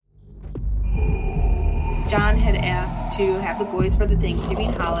John had asked to have the boys for the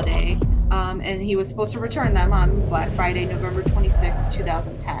Thanksgiving holiday, and he was supposed to return them on Black Friday, November 26,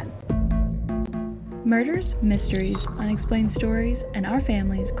 2010. Murders, mysteries, unexplained stories, and our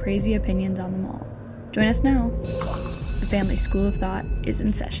family's crazy opinions on them all. Join us now. The Family School of Thought is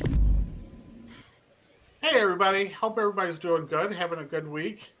in session. Hey everybody, hope everybody's doing good, having a good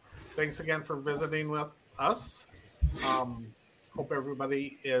week. Thanks again for visiting with us. Hope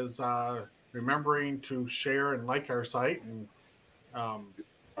everybody is remembering to share and like our site and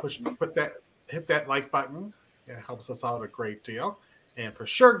hit that like button. It helps us out a great deal. And for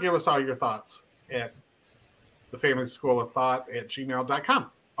sure, give us all your thoughts at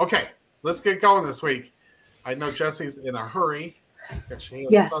thefamilyschoolofthought@gmail.com. Okay, let's get going this week. I know Jesse's in a hurry because she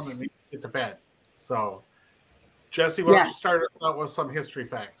has a son that needs to get to bed. So, Jesse, why don't you start us out with some history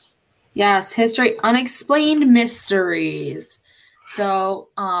facts? Yes, history, unexplained mysteries. So,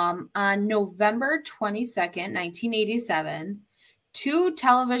 on November 22nd, 1987, 2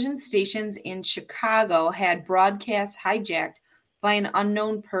 television stations in Chicago had broadcasts hijacked by an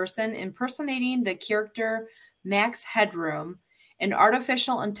unknown person impersonating the character Max Headroom, an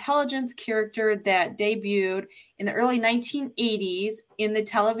artificial intelligence character that debuted in the early 1980s in the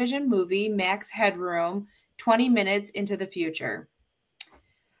television movie Max Headroom, 20 Minutes into the Future.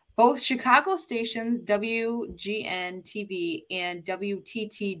 Both Chicago stations, WGN-TV and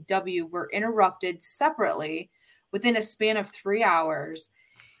WTTW, were interrupted separately within a span of 3 hours.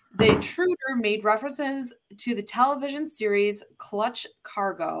 The intruder made references to the television series Clutch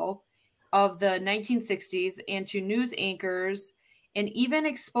Cargo of the 1960s and to news anchors, and even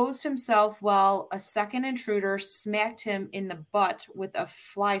exposed himself while a second intruder smacked him in the butt with a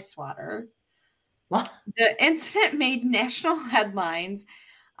fly swatter. What? The incident made national headlines,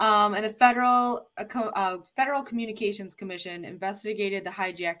 and the Federal Communications Commission investigated the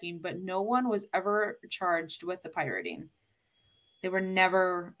hijacking, but no one was ever charged with the pirating. They were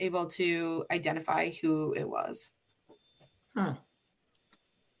never able to identify who it was. Huh.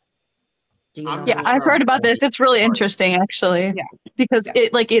 I've heard about this. It's really interesting, actually. Yeah. Because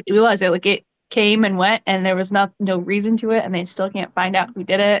it came and went, and there was no reason to it, and they still can't find out who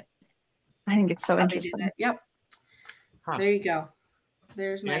did it. I think it's so interesting. Yep. Huh. There you go.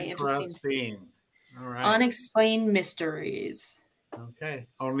 There's my interesting. All right. Unexplained mysteries. Okay.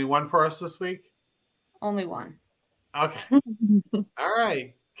 Only one for us this week? Only one. Okay. All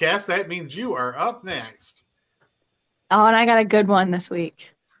right. Cass, that means you are up next. Oh, and I got a good one this week.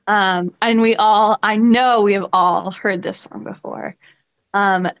 And I know we have all heard this song before.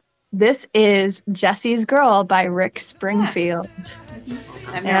 This is Jesse's Girl by Rick Springfield.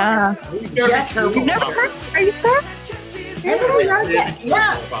 Yeah. You've never heard? Are you sure? Never heard that.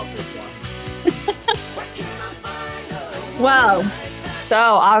 Yeah. Well, so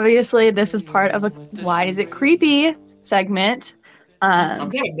obviously this is part of a Why Is It Creepy segment. I'm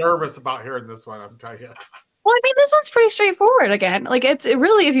kind of nervous about hearing this one, I'm telling you. Well, I mean, this one's pretty straightforward again. Like, it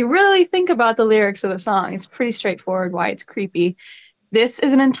really, if you really think about the lyrics of the song, it's pretty straightforward why it's creepy. This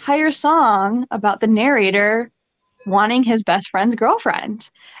is an entire song about the narrator wanting his best friend's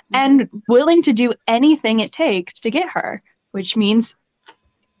girlfriend and willing to do anything it takes to get her, which means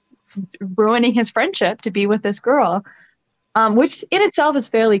ruining his friendship to be with this girl, which in itself is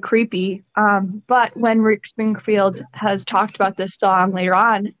fairly creepy. But when Rick Springfield has talked about this song later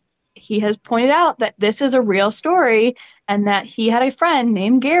on, he has pointed out that this is a real story and that he had a friend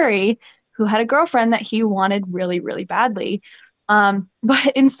named Gary who had a girlfriend that he wanted really, really badly. But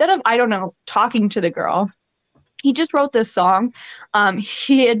instead of, talking to the girl, he just wrote this song.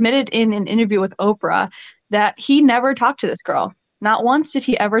 He admitted in an interview with Oprah that he never talked to this girl. Not once did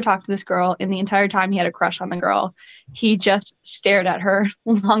he ever talk to this girl in the entire time he had a crush on the girl. He just stared at her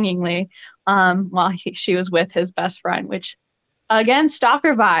longingly while she was with his best friend, which, again,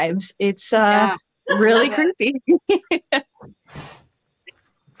 stalker vibes. It's really creepy.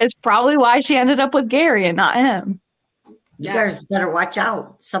 It's probably why she ended up with Gary and not him. You guys better watch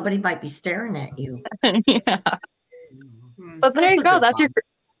out. Somebody might be staring at you. Yeah. But there you go. That's a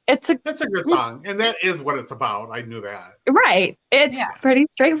good song. And that is what it's about. I knew that. Right. It's pretty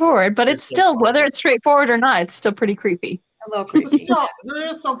straightforward, but it's still, whether it's straightforward or not, it's still pretty creepy. A little creepy. There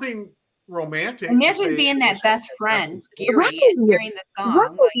is something romantic. Imagine being that best friend, Gary, hearing the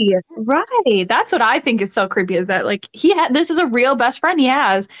song. Right. That's what I think is so creepy, is that, like, this is a real best friend he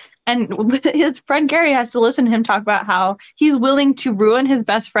has, and his friend Gary has to listen to him talk about how he's willing to ruin his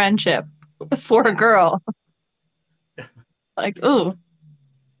best friendship for a girl. Like, ooh.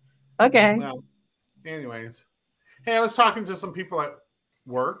 Okay. Well, anyways. Hey, I was talking to some people at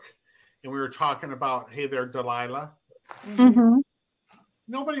work, and we were talking about, hey there, Delilah. Mm-hmm.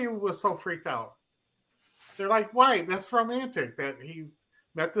 Nobody was so freaked out. They're like, why? That's romantic that he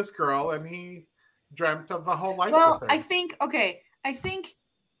met this girl and he dreamt of a whole life Well, with her. I think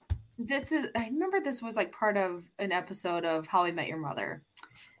this is. I remember this was like part of an episode of How I Met Your Mother.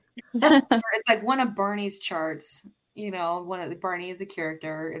 It's like one of Barney's charts. Barney is a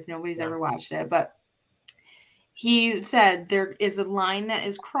character. If nobody's ever watched it, but he said there is a line that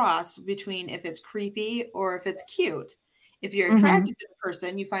is crossed between if it's creepy or if it's cute. If you're attracted to the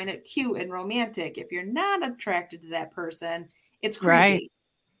person, you find it cute and romantic. If you're not attracted to that person, it's creepy. Right.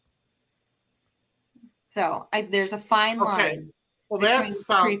 So there's a fine line. Well, that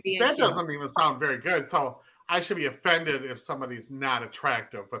doesn't even sound very good. So I should be offended if somebody's not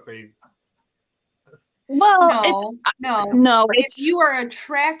attractive, but they. Well, no. If you are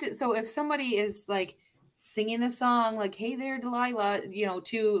attracted, so if somebody is like singing the song, like "Hey there, Delilah,"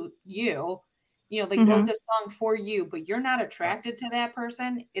 to you, they wrote this song for you, but you're not attracted to that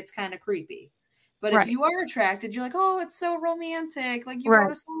person, it's kind of creepy. But if you are attracted, you're like, oh, it's so romantic. Like you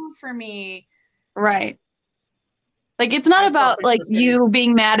wrote a song for me. Right. Like it's not about like you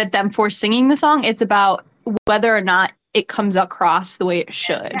being mad at them for singing the song. It's about whether or not it comes across the way it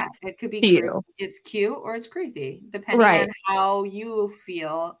should. Yeah, it could be it's cute or it's creepy, depending on how you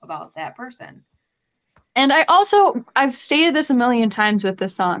feel about that person. And I've stated this a million times with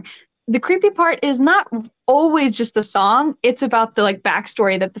this song. The creepy part is not always just the song. It's about the like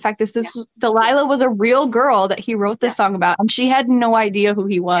backstory, that the fact that this Delilah was a real girl that he wrote this song about, and she had no idea who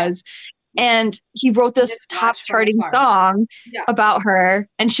he was. And he wrote this top charting song about her,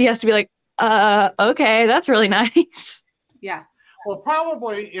 and she has to be like, okay, that's really nice. Yeah. Well,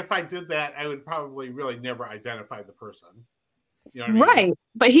 probably if I did that, I would probably really never identify the person. You know what I mean? Right.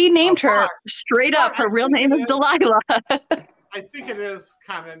 But he named her straight up. Her real name is Delilah. I think it is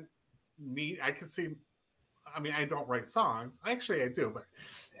kind of neat. I can see, I mean, I don't write songs. Actually, I do, but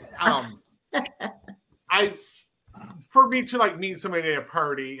for me to like meet somebody at a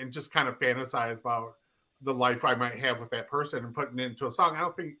party and just kind of fantasize about the life I might have with that person and putting it into a song, I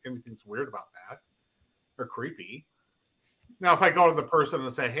don't think anything's weird about that or creepy. Now, if I go to the person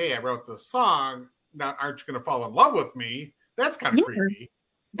and say, hey, I wrote this song, now aren't you going to fall in love with me? That's kind of creepy.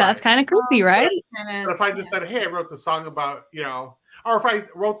 That's kind of creepy, right? But if I just said, hey, I wrote this song about, or if I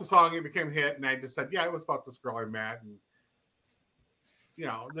wrote the song, it became a hit, and I just said, yeah, it was about this girl I met, and,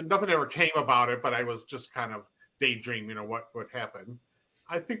 nothing ever came about it, but I was just kind of daydreaming of what would happen.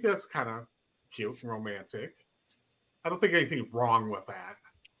 I think that's kind of cute and romantic. I don't think anything's wrong with that.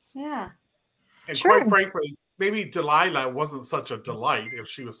 Yeah. And quite frankly, maybe Delilah wasn't such a delight if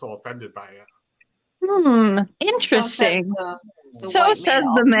she was so offended by it. Interesting. So says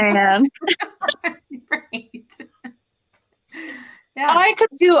the man. Right. Yeah. I could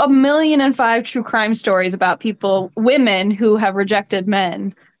do 1,000,005 true crime stories about women who have rejected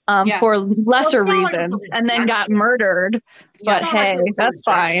men for lesser reasons and then got murdered. But hey, that's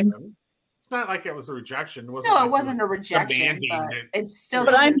fine. It's not like it was a rejection. It wasn't a rejection, but it's still.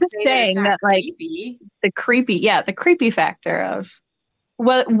 But I'm just saying that, like, the creepy factor of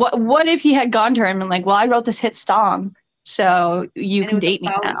what if he had gone to her and been like, well, I wrote this hit song, so you can date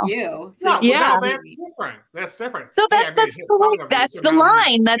me now. You. So no, that's different. So that's the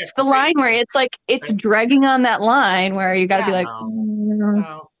line. That's the line where it's like it's dragging on that line where you got to be like,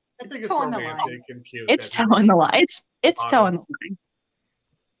 no. I think it's romantic and cute. It's towing the line. It's towing the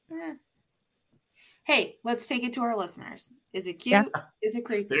line. Hey, let's take it to our listeners. Is it cute? Yeah. Is it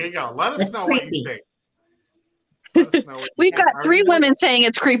creepy? There you go. Let us know what you think. We've got 3 women saying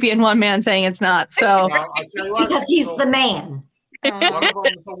it's creepy and 1 man saying it's not. So I'll tell you what, because he's the man. One of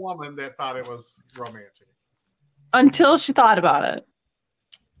them is a woman that thought it was romantic until she thought about it.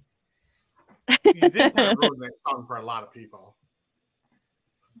 You did kind of ruin that song for a lot of people.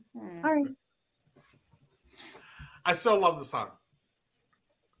 All right. I still love the song.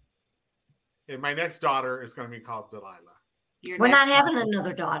 And my next daughter is going to be called Delilah. We're not having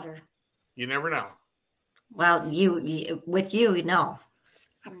another daughter. You never know. Well, you with you know.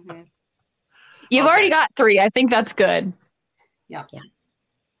 Mm-hmm. You've already got 3. I think that's good. Yeah.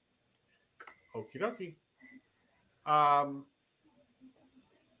 Okie dokie.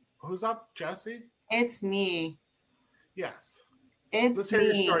 Who's up, Jesse? It's me. Yes. Let's hear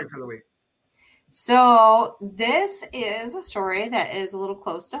your story for the week. So this is a story that is a little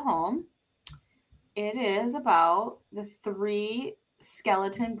close to home. It is about the 3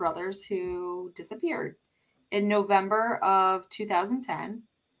 Skelton brothers who disappeared in November of 2010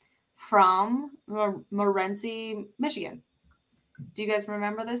 from Morenci, Michigan. Do you guys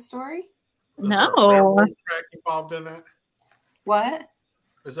remember this story? No. Is there a railroad track involved in it? What?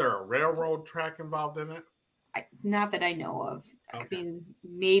 Is there a railroad track involved in it? Not that I know of. Okay. I mean,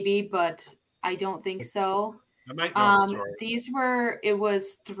 maybe, but I don't think so. I might know the story. It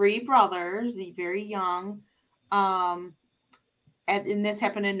was three brothers, very young. And this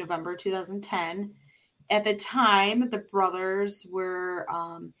happened in November 2010. At the time, the brothers were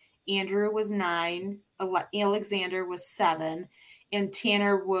Andrew was 9, Alexander was 7, and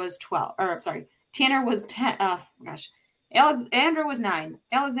Tanner was 12. Or I'm sorry, Tanner was 10. Oh gosh, Andrew was 9,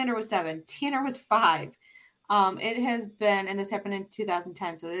 Alexander was 7, Tanner was 5. It has been, and this happened in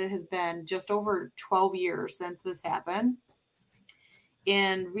 2010, so it has been just over 12 years since this happened.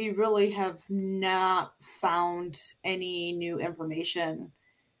 And we really have not found any new information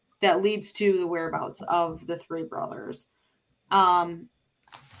that leads to the whereabouts of the three brothers. I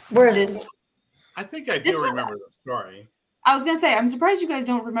think I do remember the story. I was going to say, I'm surprised you guys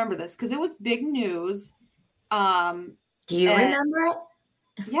don't remember this because it was big news. Do you remember it?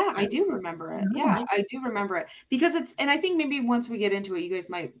 Yeah, I do remember it. Yeah, I do remember it because and I think maybe once we get into it, you guys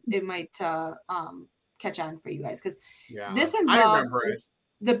might catch on for you guys because this involved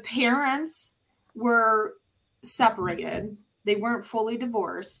the parents were separated. They weren't fully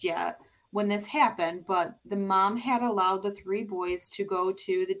divorced yet when this happened, but the mom had allowed the three boys to go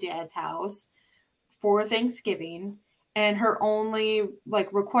to the dad's house for Thanksgiving, and her only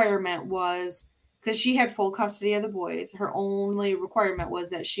requirement was, because she had full custody of the boys, her only requirement was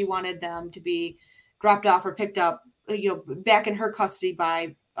that she wanted them to be dropped off or picked up, back in her custody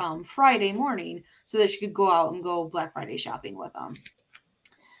by Friday morning so that she could go out and go Black Friday shopping with them.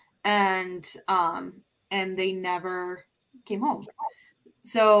 And they never came home.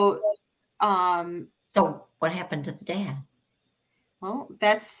 So what happened to the dad? Well,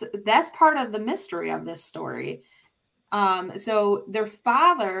 that's part of the mystery of this story. So their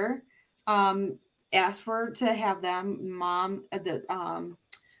father asked to have them. The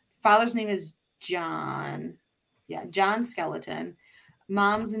father's name is John. Yeah, John Skelton.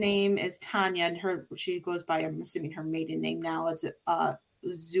 Mom's name is Tanya, and she goes by, I'm assuming, her maiden name now. It's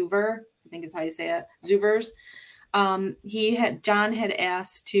Zuver. I think it's how you say it. Zuvers. John had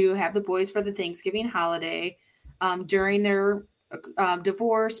asked to have the boys for the Thanksgiving holiday during their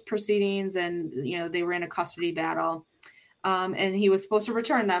divorce proceedings, and they were in a custody battle. And he was supposed to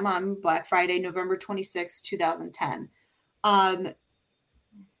return them on Black Friday, November 26, 2010.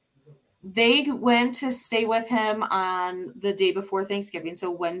 They went to stay with him on the day before Thanksgiving, so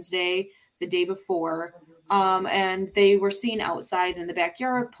Wednesday, the day before. And they were seen outside in the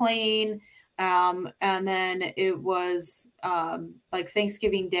backyard playing. And then it was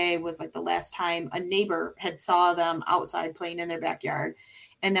Thanksgiving Day was the last time a neighbor had saw them outside playing in their backyard.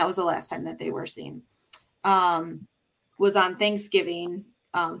 And that was the last time that they were seen. Was on Thanksgiving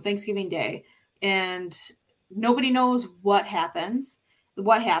Day. And nobody knows what happened.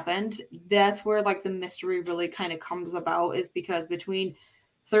 That's where the mystery really kind of comes about, is because between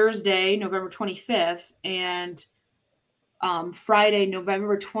Thursday, November 25th, and Friday,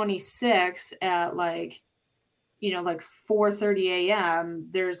 November 26th at 4:30 a.m.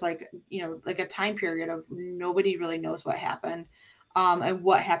 there's a time period of nobody really knows what happened, and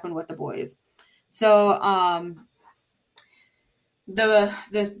what happened with the boys. So the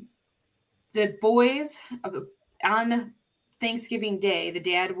boys on Thanksgiving Day, the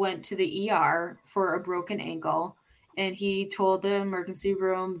dad went to the ER for a broken ankle, and he told the emergency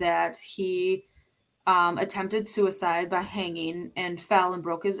room that he attempted suicide by hanging and fell and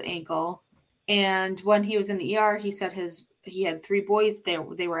broke his ankle. And when he was in the ER, he said he had three boys. They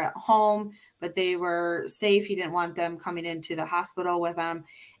were at home, but they were safe. He didn't want them coming into the hospital with him.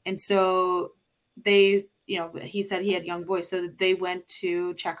 And so he said he had young boys, so they went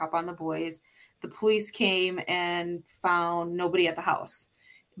to check up on the boys. The police came and found nobody at the house,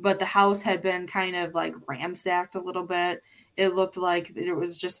 but the house had been kind of ransacked a little bit. It looked like there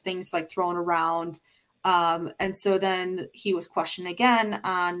was just things thrown around. And so then he was questioned again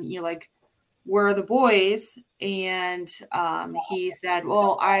on, where are the boys? And he said,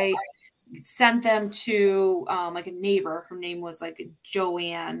 well, I sent them to a neighbor. Her name was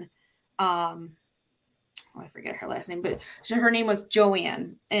Joanne. I forget her last name, but her name was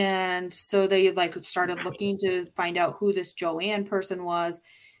Joanne. And so they started looking to find out who this Joanne person was.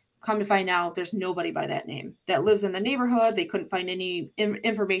 Come to find out, there's nobody by that name that lives in the neighborhood. They couldn't find any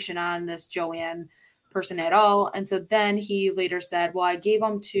information on this Joanne person at all. And so then he later said, well, I gave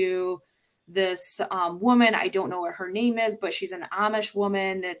them to this woman. I don't know what her name is, but she's an Amish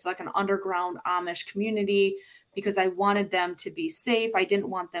woman. That's an underground Amish community, because I wanted them to be safe. I didn't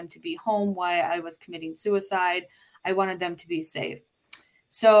want them to be home while I was committing suicide. I wanted them to be safe.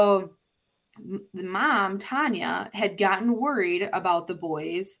 So the mom, Tanya, had gotten worried about the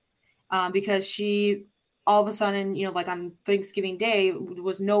boys because she all of a sudden, like on Thanksgiving Day,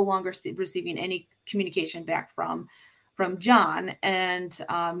 was no longer receiving any communication back from John. And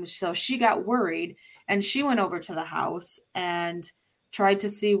so she got worried, and she went over to the house and tried to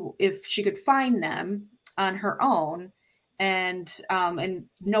see if she could find them on her own. And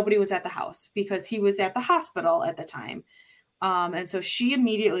nobody was at the house because he was at the hospital at the time. And so she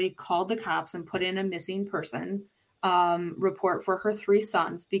immediately called the cops and put in a missing person report for her 3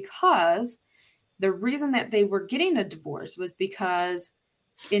 sons, because the reason that they were getting a divorce was because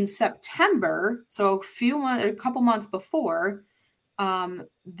in September, so a couple months before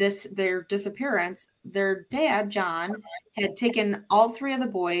their disappearance, their dad, John, had taken all 3 of the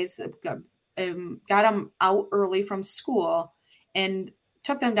boys, got them out early from school, and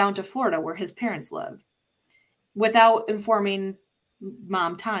took them down to Florida where his parents live, without informing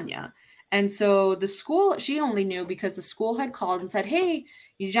mom, Tanya. And so the school, she only knew because the school had called and said, hey,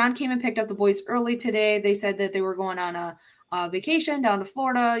 John came and picked up the boys early today. They said that they were going on a vacation down to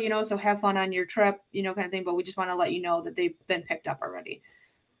Florida, so have fun on your trip, kind of thing. But we just want to let you know that they've been picked up already.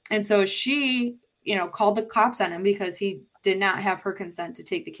 And so she, called the cops on him because he did not have her consent to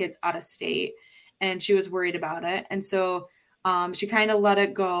take the kids out of state. And she was worried about it. And so she kind of let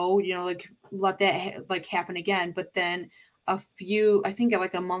it go, let that happen again. But then a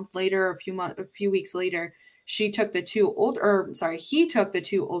month later, a few weeks later, he took the 2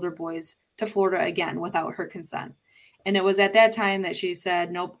 older boys to Florida again without her consent. And it was at that time that she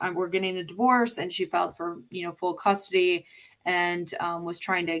said, nope, we're getting a divorce. And she filed for, full custody, and was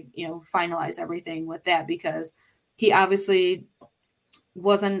trying to, finalize everything with that, because he obviously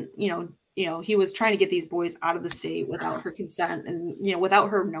wasn't, he was trying to get these boys out of the state without her consent and, without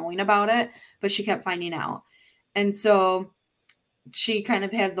her knowing about it, but she kept finding out. And so she kind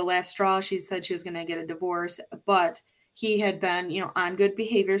of had the last straw. She said she was going to get a divorce, but he had been, on good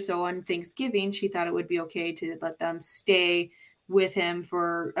behavior. So on Thanksgiving, she thought it would be okay to let them stay with him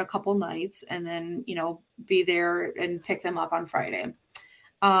for a couple nights and then, be there and pick them up on Friday.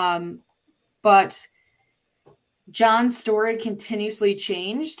 But John's story continuously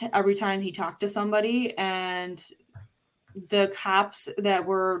changed every time he talked to somebody, and the cops that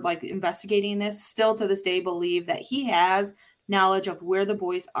were investigating this still to this day believe that he has knowledge of where the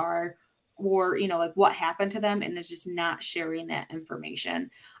boys are, or what happened to them, and is just not sharing that information.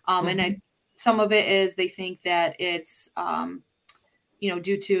 And some of it is they think that it's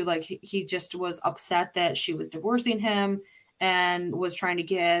due to he just was upset that she was divorcing him and was trying to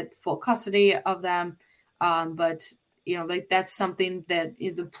get full custody of them. But that's something that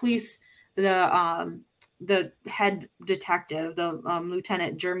the police, the head detective, the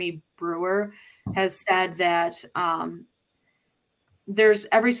Lieutenant Jeremy Brewer, has said that there's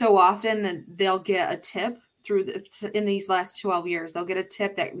every so often that they'll get a tip in these last 12 years, they'll get a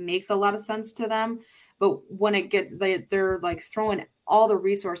tip that makes a lot of sense to them. But when they're throwing all the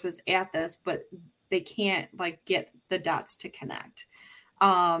resources at this, but they can't get the dots to connect.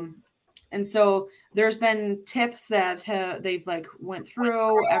 And so there's been tips that they've went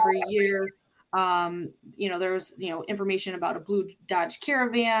through every year. There was, information about a blue Dodge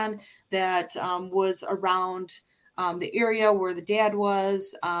Caravan that was around the area where the dad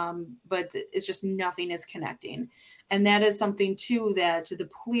was, but it's just nothing is connecting. And that is something too that the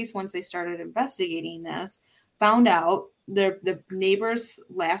police, once they started investigating this, found out the neighbors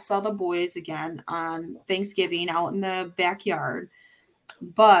last saw the boys again on Thanksgiving out in the backyard.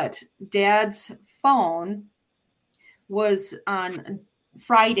 But Dad's phone was on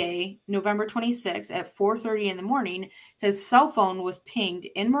Friday, November 26th at 4:30 in the morning. His cell phone was pinged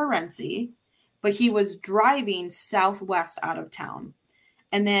in Morenci, but he was driving southwest out of town.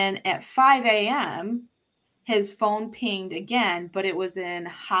 And then at 5 a.m., his phone pinged again, but it was in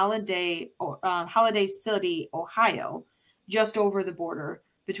Holiday City, Ohio, just over the border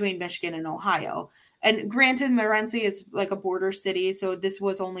between Michigan and Ohio. And granted, Morenci is a border city, so this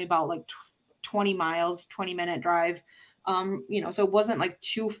was only about 20 miles, 20-minute drive. So it wasn't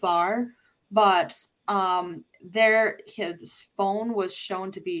too far, but his phone was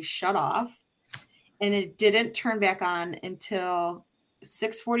shown to be shut off, and it didn't turn back on until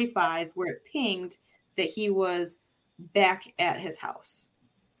 6:45, where it pinged that he was back at his house.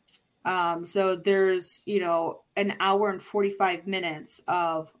 So there's, an hour and 45 minutes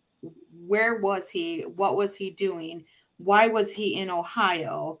of where was he? What was he doing? Why was he in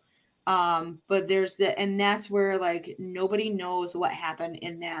Ohio? But and that's where nobody knows what happened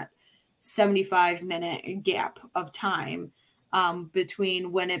in that 75-minute gap of time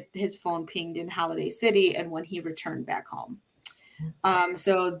between when his phone pinged in Holiday City and when he returned back home.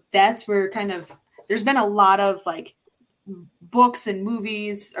 So that's where there's been a lot of books and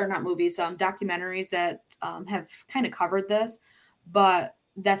movies, or not movies, documentaries that have kind of covered this, but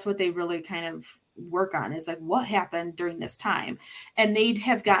that's what they really kind of work on is like what happened during this time. And they'd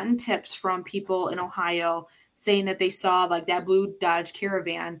have gotten tips from people in Ohio saying that they saw like that blue Dodge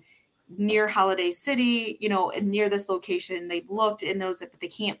Caravan near Holiday City, you know, and near this location. They've looked in those, but they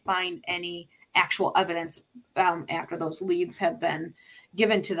can't find any actual evidence after those leads have been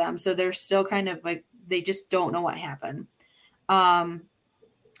given to them. So they're still kind of like, they just don't know what happened. But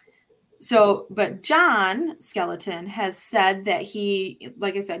John Skelton has said that he,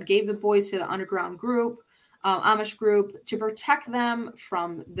 like I said, gave the boys to the underground group, Amish group, to protect them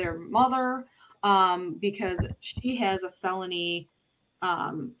from their mother, because she has a felony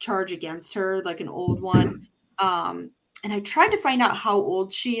charge against her, like an old one. And I tried to find out how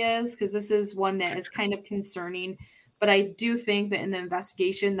old she is, because this is one that is kind of concerning. But I do think that in the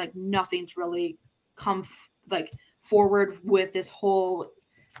investigation, like nothing's really come forward with this whole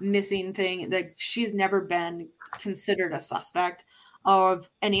missing thing. Like she's never been considered a suspect of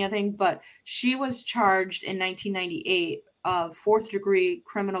anything, but she was charged in 1998 of 4th-degree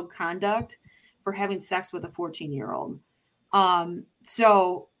criminal conduct for having sex with a 14-year-old.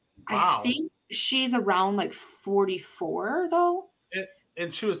 So wow. I think she's around like 44 though.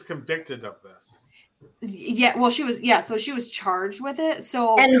 And she was convicted of this. Yeah, well, she was, so she was charged with it.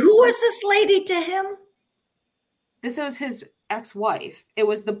 So, and who was this lady to him? This was his ex-wife. It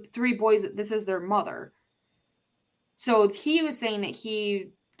was the 3 boys. This is their mother. So he was saying that he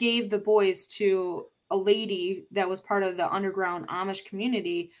gave the boys to a lady that was part of the underground Amish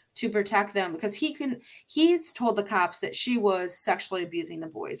community to protect them, because he's told the cops that she was sexually abusing the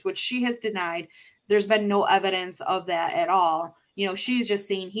boys, which she has denied. There's been no evidence of that at all. You know, she's just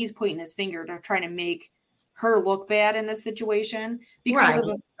saying he's pointing his finger to trying to make her look bad in this situation because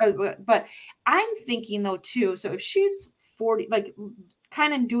but I'm thinking though too, so if she's 40, like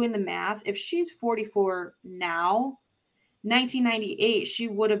kind of doing the math, if she's 44 now, 1998, she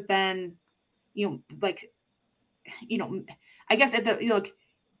would have been, I guess at the, like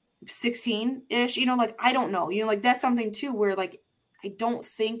 16-ish, like, I don't know, like that's something too, where like, I don't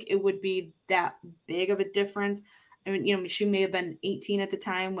think it would be that big of a difference. I mean, she may have been 18 at the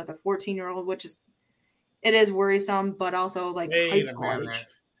time with a 14-year-old, which is, it is worrisome, but also like high school age.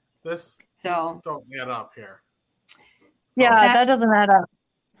 This don't add up here. Yeah, that doesn't add up.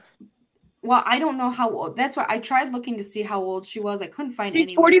 Well, I don't know how old. That's why I tried looking to see how old she was. I couldn't find She's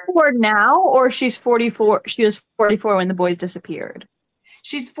anywhere. 44 now, or she's 44. She was 44 when the boys disappeared.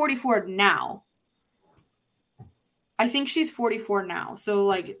 She's 44 now. I think she's 44 now. So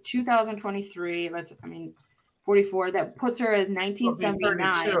like 2023, 44, that puts her as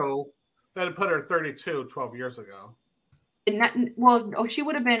 1979. That put her 32 12 years ago. She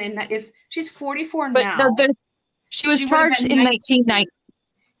would have been if she's 44 but now. She was charged in 1990.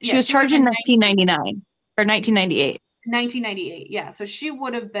 She was charged in 1999 or 1998. 1998, yeah. So she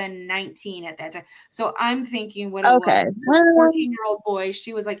would have been 19 at that time. So I'm thinking what it was. 14-year-old boy.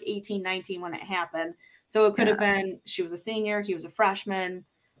 She was like 18, 19 when it happened. So it could have been she was a senior, he was a freshman,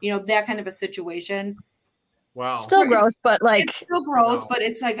 that kind of a situation. Wow. Still gross, but like it's still gross, but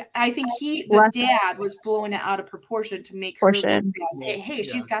it's like I think the dad was blowing it out of proportion to make her look bad. Hey,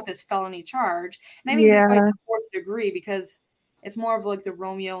 she's got this felony charge. And I think that's why it's 4th degree, because it's more of like the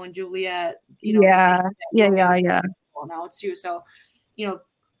Romeo and Juliet, yeah. Now too. So, well,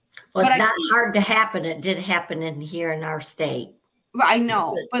 it's not hard to happen. It did happen here in our state. I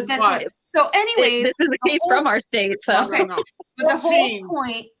know, but that's what. So, anyways, this is a case from our state. So, but the whole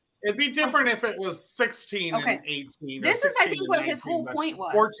point. It'd be different if it was 16 and 18. This is, I think, what his whole point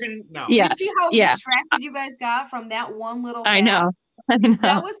was. 14, no. You see how distracted you guys got from that one little fact? I know.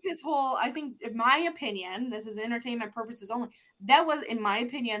 That was his whole, I think, in my opinion, this is entertainment purposes only. That was, in my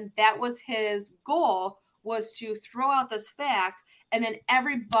opinion, that was his goal, was to throw out this fact, and then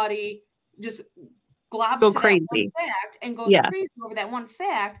everybody just globs to crazy. that one fact and goes crazy over that one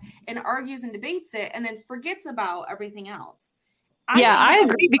fact and argues and debates it and then forgets about everything else. I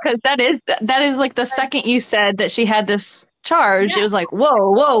agree, because that is like the second you said that she had this charge, it was like,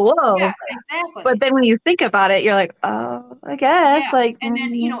 whoa. Yeah, exactly. But then when you think about it, you're like, oh, I guess. Like, and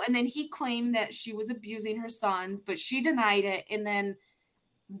then, and then he claimed that she was abusing her sons, but she denied it. And then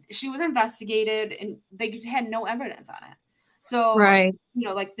she was investigated and they had no evidence on it. So,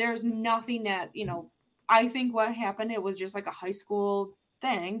 like there's nothing that, I think what happened, it was just like a high school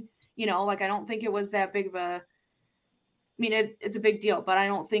thing, like I don't think it was that big of a, it's a big deal, but I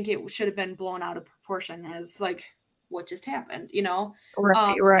don't think it should have been blown out of proportion as like what just happened,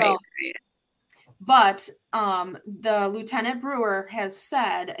 Right. But the Lieutenant Brewer he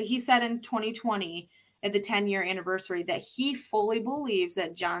said in 2020, at the 10-year anniversary that he fully believes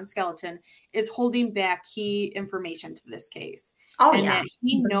that John Skelton is holding back key information to this case. And that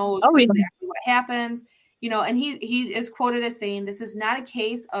he knows exactly what happens. And he is quoted as saying, "This is not a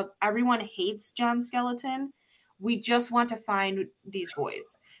case of everyone hates John Skelton. We just want to find these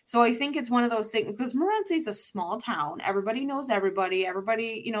boys." So I think it's one of those things, because Morenci is a small town. Everybody knows everybody.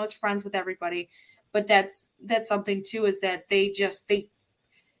 Everybody, is friends with everybody. But that's something too, is that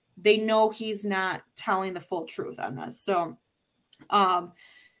they know he's not telling the full truth on this. So,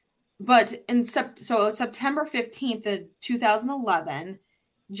 but September 15th of 2011,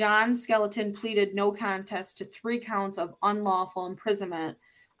 John Skelton pleaded no contest to 3 counts of unlawful imprisonment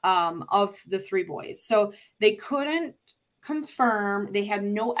of the 3 boys. So they couldn't confirm, they had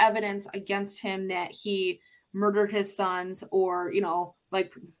no evidence against him that he murdered his sons or,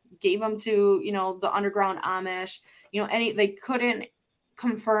 gave them to, the underground Amish, they couldn't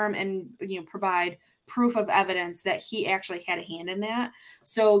confirm and, provide proof of evidence that he actually had a hand in that.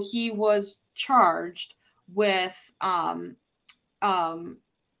 So he was charged with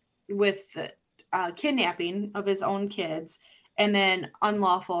kidnapping of his own kids and then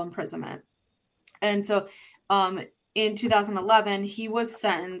unlawful imprisonment. And so in 2011, he was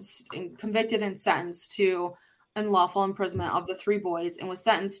convicted and sentenced to unlawful imprisonment of the 3 boys and was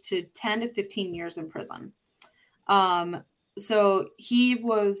sentenced to 10 to 15 years in prison. So he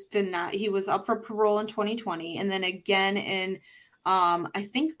was denied. He was up for parole in 2020 and then again in, I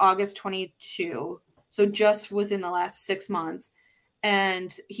think, August 22. So just within the last 6 months.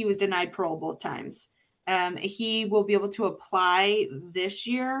 And he was denied parole both times. He will be able to apply this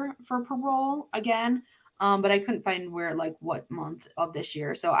year for parole again. But I couldn't find what month of this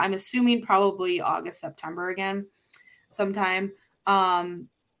year. So I'm assuming probably August, September again sometime.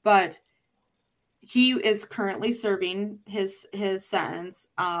 But he is currently serving his sentence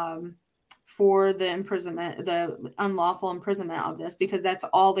for the imprisonment, the unlawful imprisonment of this, because that's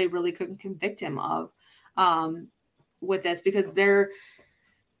all they really could convict him of with this, because there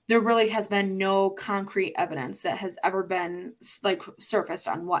really has been no concrete evidence that has ever been surfaced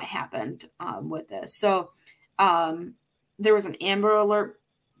on what happened with this. So there was an Amber Alert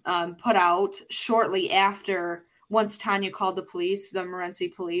put out shortly after, once Tanya called the police, the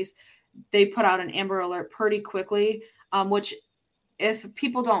Morenci police. They put out an Amber Alert pretty quickly, which, if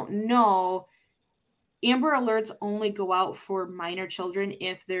people don't know, Amber Alerts only go out for minor children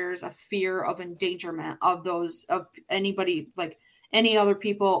if there's a fear of endangerment of anybody, like any other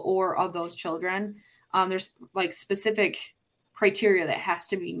people or of those children. There's specific criteria that has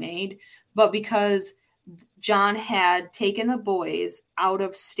to be made. But because John had taken the boys out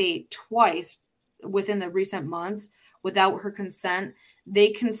of state twice within the recent months without her consent, they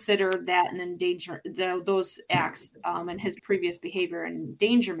considered that an endangerment, those acts and his previous behavior and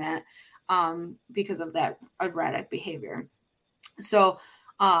endangerment because of that erratic behavior. So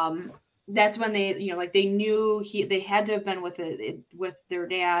that's when they, they knew they had to have been with their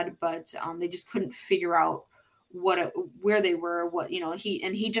dad, but they just couldn't figure out where they were,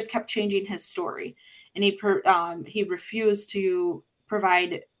 he just kept changing his story, and he refused to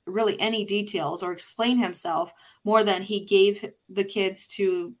provide really any details or explain himself more than he gave the kids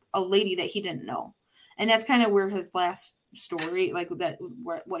to a lady that he didn't know. And that's kind of where his last story,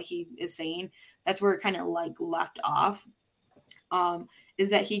 what he is saying, that's where it kind of left off,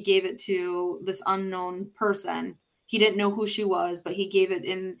 is that he gave it to this unknown person. He didn't know who she was, but he gave it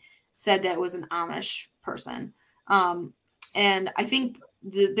and said that it was an Amish person. And I think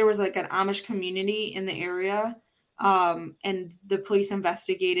there was an Amish community in the area. And the police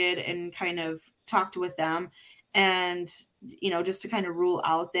investigated and kind of talked with them, and, just to kind of rule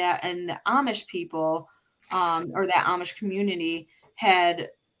out that. And the Amish people, or that Amish community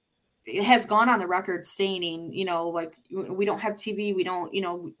has gone on the record stating, we don't have TV, we don't,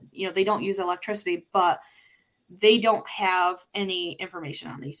 they don't use electricity, but they don't have any information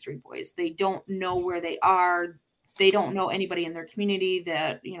on these 3 boys. They don't know where they are. They don't know anybody in their community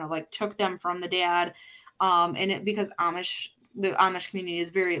that, took them from the dad. Because the Amish community is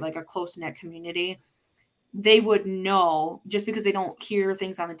very a close-knit community, they would know, just because they don't hear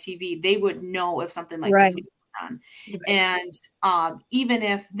things on the TV, they would know if something like this was going on. Right. And even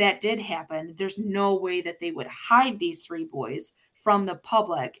if that did happen, there's no way that they would hide these 3 boys from the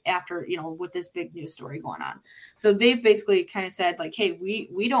public after, with this big news story going on. So they've basically kind of said hey,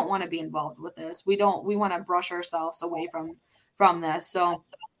 we don't want to be involved with this. We want to brush ourselves away from this. So,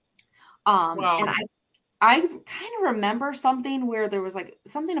 and I kind of remember something where there was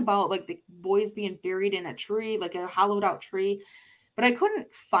something about the boys being buried in a tree, a hollowed out tree, but I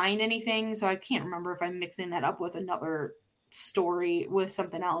couldn't find anything. So I can't remember if I'm mixing that up with another story with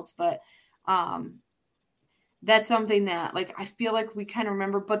something else, but that's something that like I feel like we kind of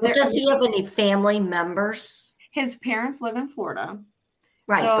remember. But does he have any family members? His parents live in Florida.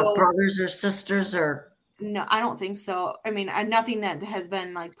 Right, so, but brothers or sisters or no, I don't think so. I mean, nothing that has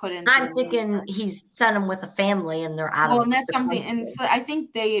been like put into. I'm thinking he's sent them with a family and they're out of and that's the something. country. And so I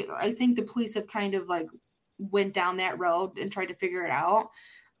think the police have kind of like went down that road and tried to figure it out.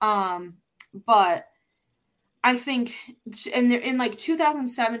 But I think in like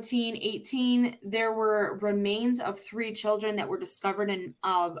 2017, 18, there were remains of 3 children that were discovered in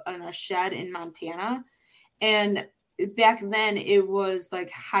a shed in Montana. And back then it was like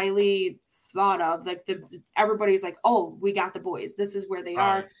highly thought of, like everybody's like, oh, we got the boys. This is where they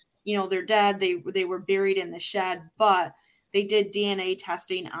are. You know, they're dead. They were buried in the shed, but they did DNA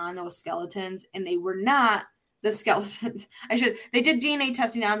testing on those skeletons and they were not the skeletons. They did DNA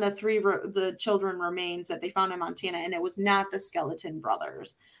testing on the children remains that they found in Montana, and it was not the skeleton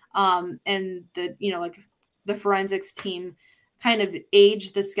brothers. And the, you know, like the forensics team kind of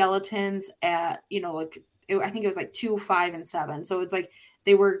aged the skeletons at, you know, like I think it was like 2, 5, and 7. So it's like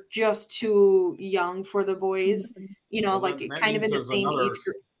they were just too young for the boys, you know, like kind of in the same age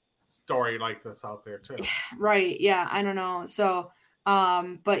group. Story like this out there too. Right. Yeah. I don't know. So,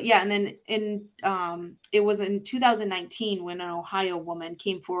 but yeah, and then it was in 2019 when an Ohio woman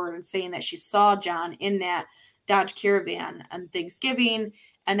came forward and saying that she saw John in that Dodge Caravan on Thanksgiving,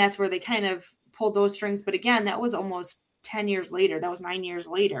 and that's where they kind of pulled those strings. But again, that was almost 10 years later. That was 9 years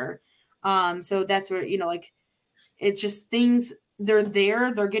later. So that's where, you know, like it's just things, they're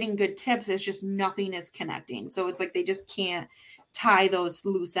getting good tips. It's just nothing is connecting. So it's like they just can't tie those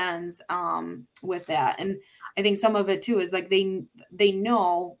loose ends with that. And I think some of it too is like they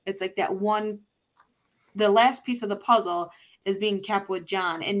know it's like that the last piece of the puzzle is being kept with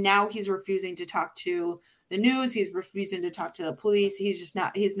John, and now he's refusing to talk to the news. He's refusing to talk to the police. He's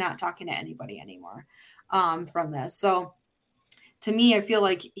not talking to anybody anymore from this. So to me, I feel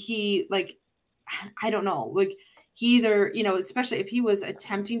like I don't know, like he either, you know, especially if he was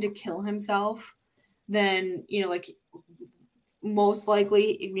attempting to kill himself, then, you know, like most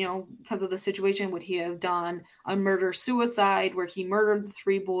likely, you know, because of the situation, would he have done a murder-suicide where he murdered the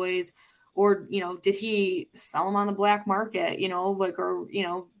 3 boys? Or, you know, did he sell them on the black market, you know, like, or, you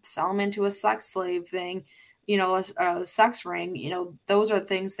know, sell them into a sex slave thing, you know, a sex ring? You know, those are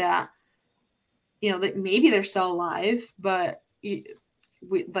things that, you know, that maybe they're still alive, but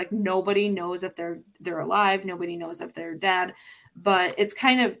like nobody knows if they're alive. Nobody knows if they're dead. But it's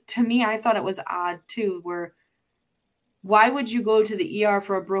kind of, to me, I thought it was odd too, where why would you go to the ER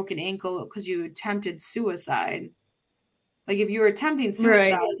for a broken ankle because you attempted suicide? Like if you were attempting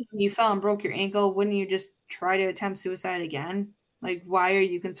suicide and you fell and broke your ankle, wouldn't you just try to attempt suicide again? Like, why are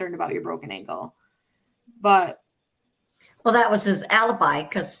you concerned about your broken ankle? But well, that was his alibi,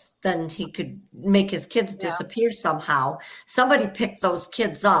 because then he could make his kids disappear somehow. Somebody picked those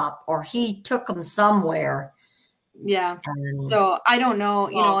kids up, or he took them somewhere. Yeah. So I don't know,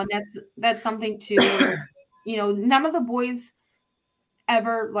 you know, and that's something too where, you know, none of the boys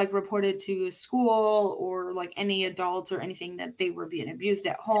ever like reported to school or like any adults or anything that they were being abused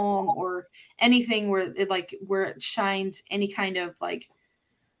at home or anything where it shined any kind of like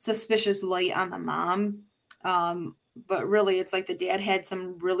suspicious light on the mom. But really it's like the dad had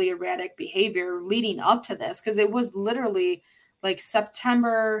some really erratic behavior leading up to this, because it was literally like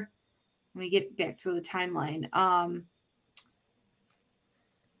September. Let me get back to the timeline.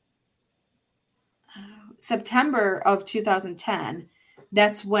 September of 2010,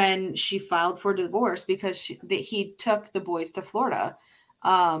 that's when she filed for divorce because he took the boys to Florida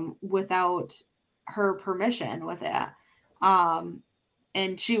without her permission with that.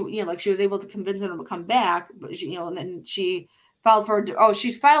 And she, you know, like she was able to convince him to come back, but she, you know, and then she filed for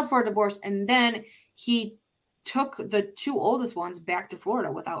a divorce, and then he took the 2 oldest ones back to Florida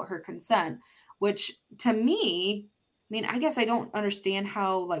without her consent, which to me, I mean, I guess I don't understand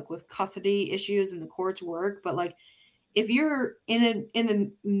how like with custody issues in the courts work, but like if you're in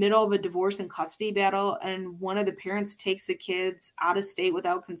the middle of a divorce and custody battle and one of the parents takes the kids out of state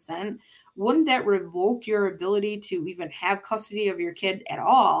without consent, wouldn't that revoke your ability to even have custody of your kid at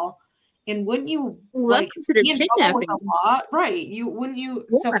all? And wouldn't you like be in trouble with the law? Right. Wouldn't you?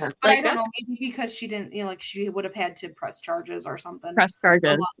 Yeah, so, but like I don't know, maybe because she didn't, you know, like she would have had to press charges or something. Press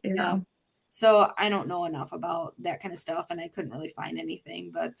charges. Yeah. So I don't know enough about that kind of stuff, and I couldn't really find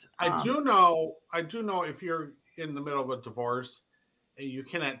anything. But I do know if you're in the middle of a divorce, you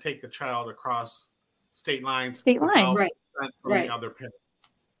cannot take a child across state lines. Right? From the other parent.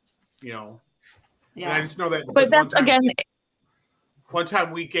 You know. Yeah. And I just know that. But that's one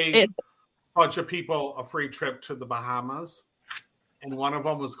time we gave a bunch of people a free trip to the Bahamas, and one of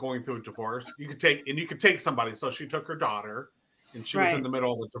them was going through a divorce. You could take somebody. So she took her daughter, and she was in the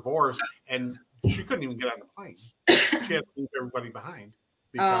middle of a divorce, and she couldn't even get on the plane. She had to leave everybody behind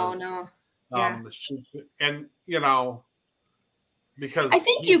because because I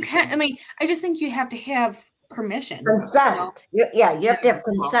think you can. I mean, I just think you have to have permission. Consent. You have to have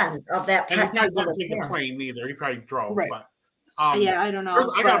consent of that. And he probably didn't take a plane either. He probably drove. Right. But I don't know.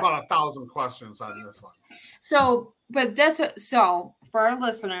 I got about 1,000 questions on this one. So, but for our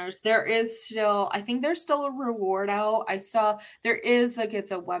listeners, there is still, I think there's still a reward out. I saw there is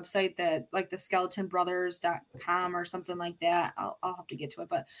it's a website that like the skeletonbrothers.com or something like that. I'll have to get to it.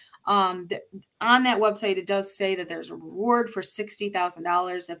 But on that website, it does say that there's a reward for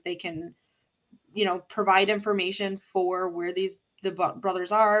 $60,000 if they can, provide information for where the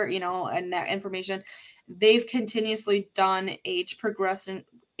brothers are, and that information. They've continuously done age progression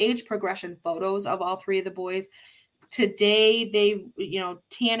photos of all three of the boys. Today, they,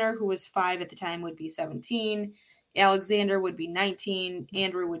 Tanner, who was 5 at the time, would be 17. Alexander would be 19.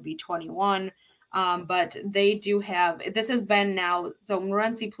 Andrew would be 21. But they do have, this has been now, so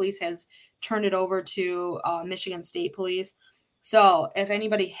Morenci Police has turned it over to Michigan State Police. So if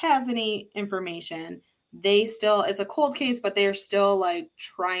anybody has any information, it's a cold case, but they're still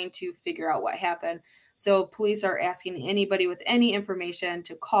trying to figure out what happened. So police are asking anybody with any information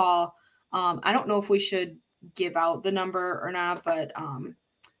to call. I don't know if we should give out the number or not, but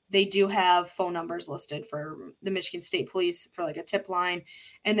they do have phone numbers listed for the Michigan State Police for a tip line,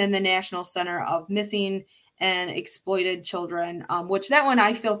 and then the National Center of Missing and Exploited Children, which that one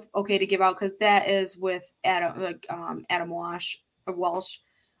I feel okay to give out because that is with Adam Walsh.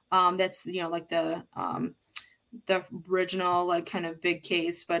 That's the original kind of big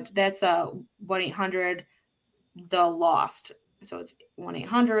case, but that's 1-800 the lost. So it's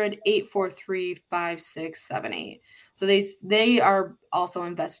 1-800-843-5678. So they are also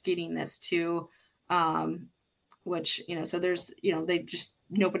investigating this too, which, so there's, they just,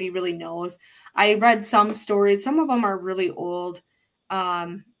 nobody really knows. I read some stories. Some of them are really old.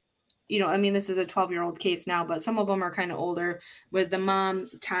 This is a 12-year-old case now, but some of them are kind of older, with the mom,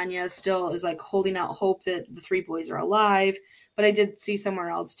 Tanya, still is holding out hope that the 3 boys are alive. But I did see somewhere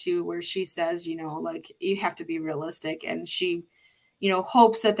else too, where she says, you have to be realistic. And she,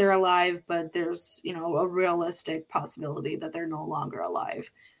 hopes that they're alive, but there's, a realistic possibility that they're no longer alive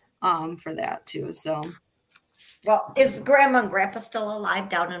for that too. So. Well, is Grandma and Grandpa still alive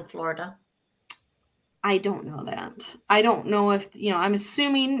down in Florida? I don't know that. I don't know if, I'm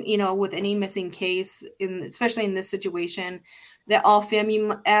assuming, with any missing case, especially in this situation, that all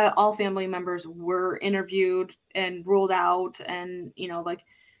family members were interviewed and ruled out, and,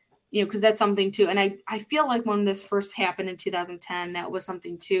 because that's something too. And I feel like when this first happened in 2010, that was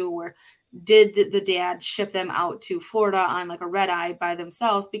something too, where did the dad ship them out to Florida on a red eye by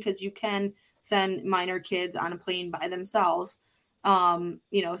themselves, because you can send minor kids on a plane by themselves. So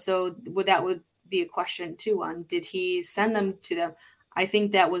that would be a question too on, did he send them to them? I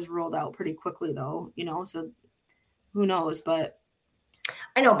think that was ruled out pretty quickly though, so who knows? But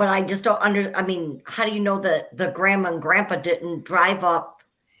I know, but I just don't how do you know that the grandma and grandpa didn't drive up,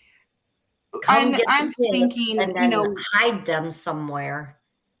 I'm thinking, and then hide them somewhere?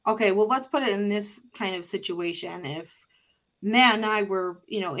 Okay, well, let's put it in this kind of situation. If Matt and I were,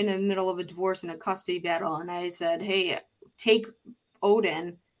 in the middle of a divorce and a custody battle, and I said, hey, take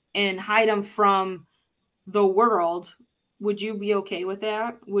Odin and hide him from the world, would you be okay with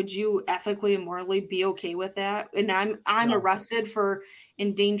that? Would you ethically and morally be okay with that? And I'm arrested for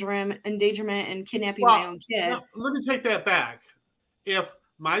endangerment and kidnapping my own kid. No, let me take that back. If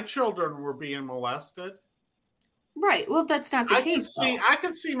my children were being molested, right? Well, that's not the case. I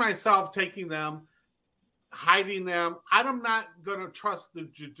could see myself taking them, hiding them. I'm not going to trust the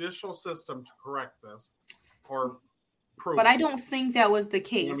judicial system to correct this or. But I don't think that was the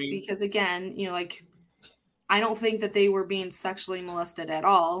case, because again, I don't think that they were being sexually molested at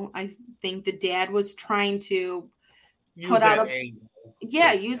all. I think the dad was trying to use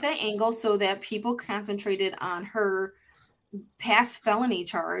that angle so that people concentrated on her past felony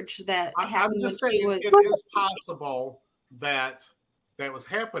charge that happened. I'm just saying it is possible that was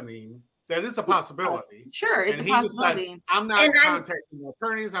happening. That is a possibility. Sure, it's a possibility. Decided, I'm not contacting the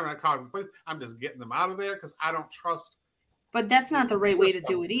attorneys. I'm not calling the police. I'm just getting them out of there because I don't trust. But that's not the right way to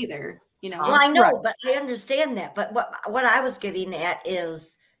do it either, Well, I know, but I understand that. But what I was getting at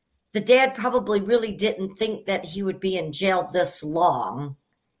is the dad probably really didn't think that he would be in jail this long.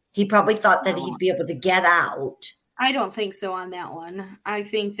 He probably thought that he'd be able to get out. I don't think so on that one. I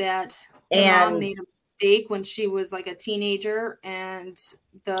think that the mom made a stake when she was like a teenager, and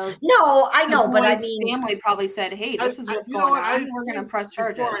No, I know, but I boy's mean, family probably said, "Hey, this is what's going on. We're going to press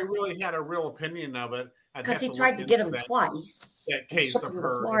charges." Before I really had a real opinion of it, because he tried to get him twice. That case of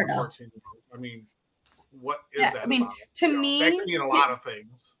her enforcing. I mean, what is that? I mean, about? To me, that could mean a lot of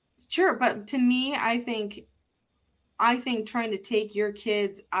things. Sure, but to me, I think trying to take your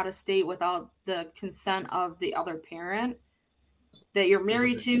kids out of state without the consent of the other parent that you're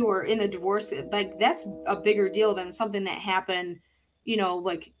married to or in the divorce, like that's a bigger deal than something that happened,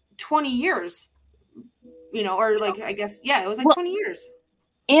 like 20 years, or like, I guess, it was like 20 years.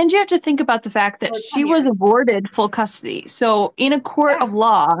 And you have to think about the fact that she was awarded full custody. So in a court of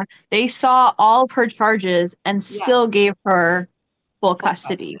law, they saw all of her charges and still gave her full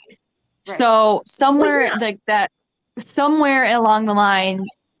custody. Right. So somewhere somewhere along the line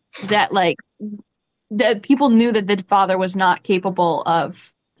that that people knew that the father was not capable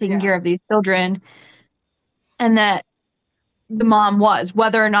of taking care of these children, and that the mom was,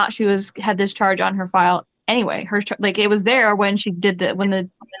 whether or not she had this charge on her file. Anyway, it was there when she did when the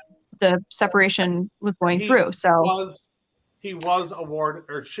separation was going through. So he was awarded,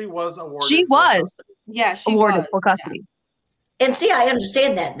 or she was awarded. She was. Yeah, she awarded was. full custody. Yeah. And see, I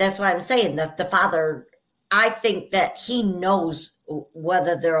understand that. That's what I'm saying. The father, I think that he knows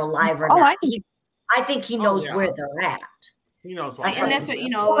whether they're alive or not. I think he knows where they're at. He knows, and that's what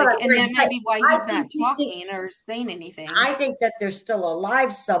and that might be why he's not talking or saying anything. I think that they're still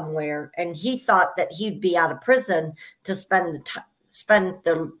alive somewhere, and he thought that he'd be out of prison to spend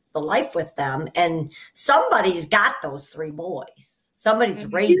the life with them. And somebody's got those 3 boys. Somebody's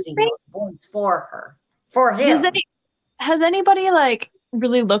raising those boys for him. Has anybody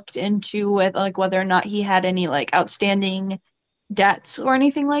really looked into it, whether or not he had any outstanding debts or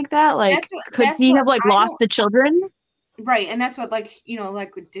anything like that? Could he have lost the children? Right. And that's what,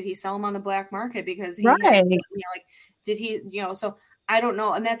 did he sell them on the black market because he had, did he, so I don't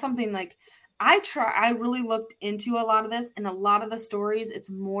know. And that's something I really looked into a lot of this, and a lot of the stories,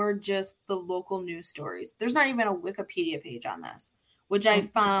 it's more just the local news stories. There's not even a Wikipedia page on this, which I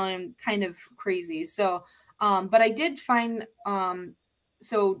found kind of crazy. So, but I did find,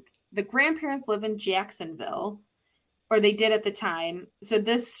 so the grandparents live in Jacksonville, or they did at the time. So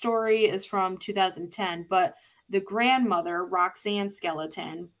this story is from 2010, but the grandmother, Roxanne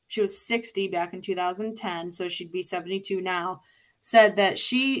Skelton, she was 60 back in 2010, so she'd be 72 now, said that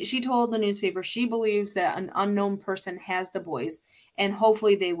she told the newspaper she believes that an unknown person has the boys, and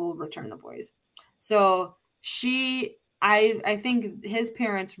hopefully they will return the boys. So I think his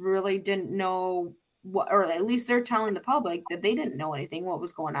parents really didn't know what, or at least they're telling the public that they didn't know anything what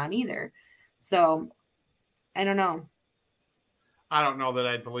was going on either. So I don't know. I don't know that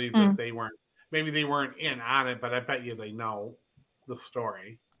I believe that they weren't. Maybe they weren't in on it, but I bet you they know the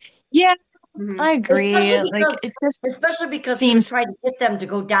story. Yeah, I agree. Especially because he was trying to get them to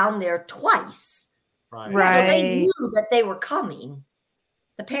go down there twice. Right. So they knew that they were coming.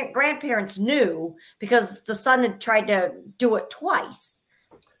 The grandparents knew because the son had tried to do it twice.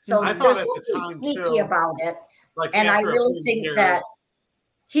 So there's something sneaky about it. And I really think that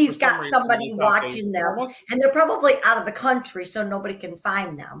he's got somebody watching them. And they're probably out of the country, so nobody can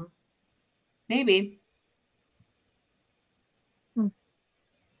find them. Maybe.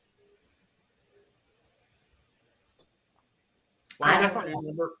 I definitely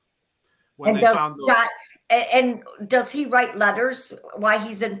remember when they found and does he write letters while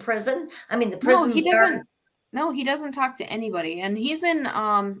he's in prison? I mean, the prison. No, he doesn't talk to anybody, and he's in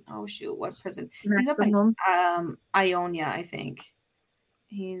what prison? He's up in Ionia, I think.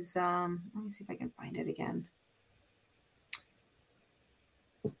 He's let me see if I can find it again.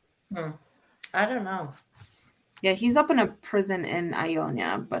 I don't know. Yeah, he's up in a prison in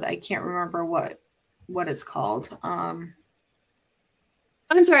Ionia, but I can't remember what it's called. I'm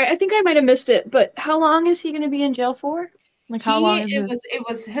sorry, I think I might have missed it, but how long is he going to be in jail for? How long? It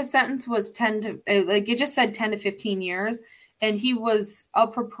was his sentence was 10 to it just said 10 to 15 years, and he was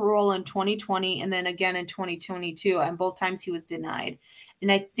up for parole in 2020 and then again in 2022, and both times he was denied.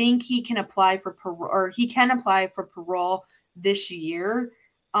 And I think he can apply for parole this year.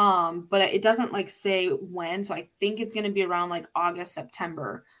 But it doesn't say when, so I think it's going to be around August,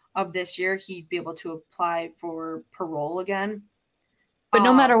 September of this year. He'd be able to apply for parole again. But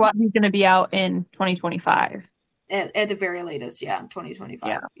no matter what, he's going to be out in 2025. At the very latest, 2025.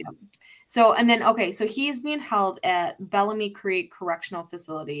 Yeah. So, and then, so he's being held at Bellamy Creek Correctional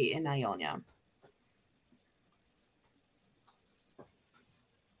Facility in Ionia.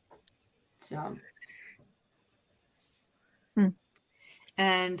 So.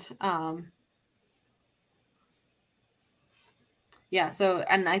 And so,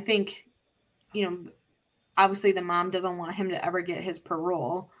 and I think, obviously the mom doesn't want him to ever get his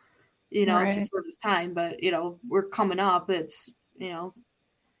parole, to serve his time. But, we're coming up. It's,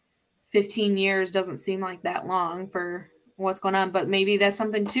 15 years doesn't seem like that long for what's going on. But maybe that's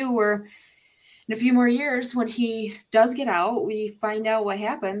something too where in a few more years when he does get out, we find out what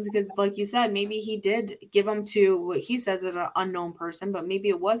happens. Because like you said, maybe he did give them to what he says is an unknown person, but maybe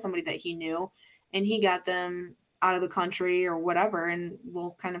it was somebody that he knew and he got them out of the country or whatever. And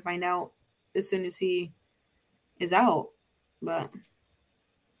we'll kind of find out as soon as he is out. But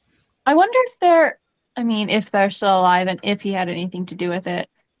I wonder if they're still alive and if he had anything to do with it.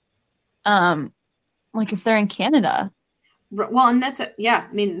 Like if they're in Canada. Well, and that's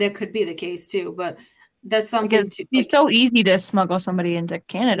that could be the case too, but that's something too. It's so easy to smuggle somebody into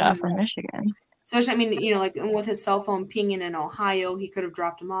Canada from Michigan. So, like with his cell phone pinging in Ohio, he could have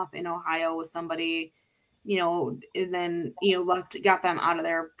dropped him off in Ohio with somebody, and then, got them out of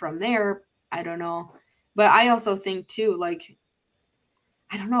there from there. I don't know. But I also think too, like,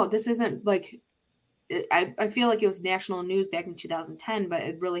 I don't know, this isn't like, I feel like it was national news back in 2010, but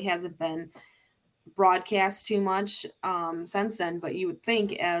it really hasn't been broadcast too much since then. But you would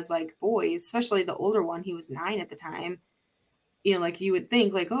think as like boys, especially the older one, he was 9 at the time, like you would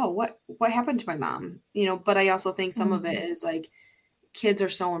think like, oh, what happened to my mom, but I also think some of it is like kids are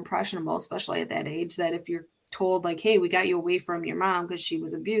so impressionable, especially at that age, that if you're told like, hey, we got you away from your mom because she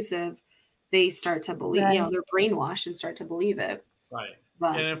was abusive, they start to believe, they're brainwashed and start to believe it. Right.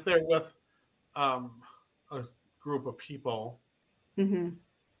 But, and if they're with a group of people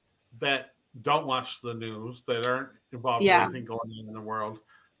that don't watch the news, that aren't involved in anything going on in the world,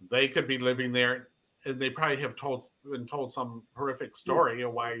 they could be living there and they probably have been told some horrific story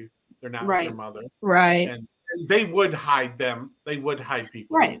of why they're not with their mother. Right. And they would hide them. They would hide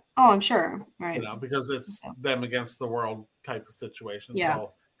people. Right. Oh, I'm sure. Right. Because it's them against the world type of situation. Yeah.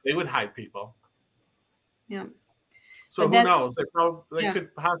 So they would hide people. Yeah. So who knows? They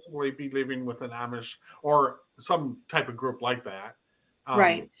could possibly be living with an Amish or some type of group like that.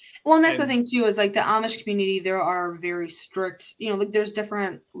 Right. Well, and that's the thing too, is like the Amish community, there are very strict, like there's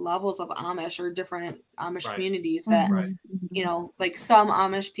different levels of Amish or different Amish communities that, like some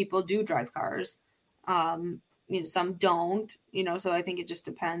Amish people do drive cars. Some don't, so I think it just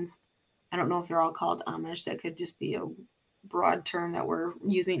depends. I don't know if they're all called Amish. That could just be a broad term that we're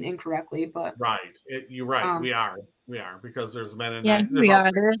using incorrectly, but right. You're right. We are because there's men and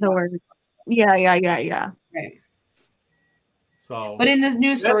there is a word. Yeah. Right. So, but in the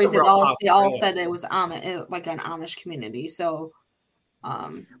news stories, they all said it was like an Amish community. So,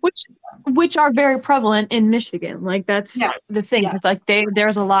 which are very prevalent in Michigan. Like that's the thing. It's like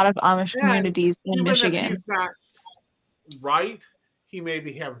there's a lot of Amish communities in Michigan. Even if he's not right, he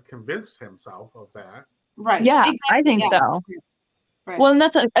maybe have convinced himself of that. Right. Yeah, exactly. I think so. Right. Well, and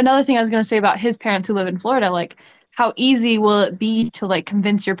that's another thing I was going to say about his parents who live in Florida. Like, how easy will it be to like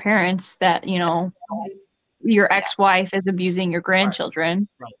convince your parents that your ex-wife is abusing your grandchildren?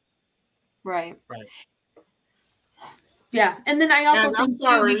 Right. Yeah, and then I also think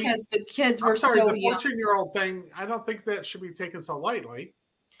too, because the kids were so young. The 14-year-old thing, I don't think that should be taken so lightly.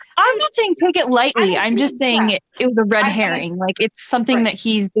 I'm not saying take it lightly. I'm just saying it was a red herring. Like it's something that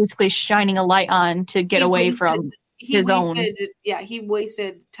he's basically shining a light on to get away from his own. Yeah, he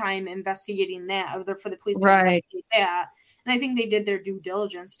wasted time investigating that for the police to investigate that. And I think they did their due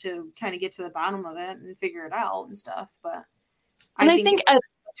diligence to kind of get to the bottom of it and figure it out and stuff. But I think it's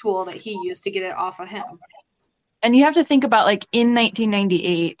a tool that he used to get it off of him. And you have to think about like in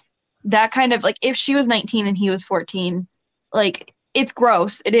 1998, that kind of like if she was 19 and he was 14, like it's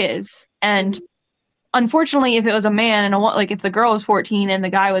gross. It is. And unfortunately, if it was a man and like if the girl was 14 and the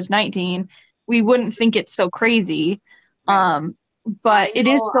guy was 19, we wouldn't think it's so crazy. But it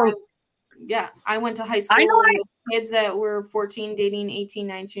is so. I went to high school with kids that were 14 dating 18,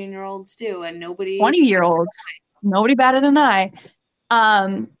 19-year-olds too, and 20-year-olds. Nobody batted an eye.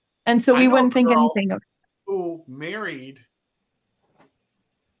 And so we wouldn't think anything of it. Who married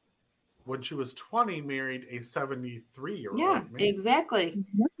when she was 20, married a 73-year-old. Yeah, exactly.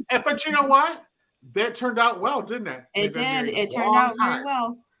 But you know what? That turned out well, didn't it? It did. It turned out very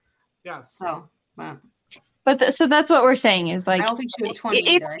well. Yes. So, wow. But so that's what we're saying is like, I don't think she was 20.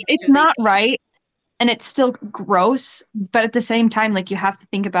 It's not right, and it's still gross. But at the same time, like you have to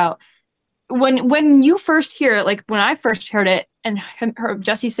think about when you first hear it. Like when I first heard it, and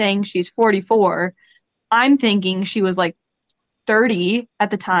Jesse saying she's 44, I'm thinking she was like 30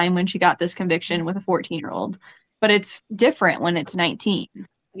 at the time when she got this conviction with a 14-year-old. But it's different when it's 19.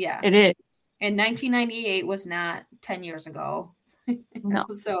 Yeah, it is. And 1998 was not 10 years ago. No.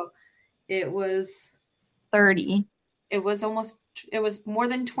 So it was 30. It was more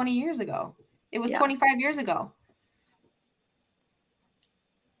than 20 years ago. It was 25 years ago.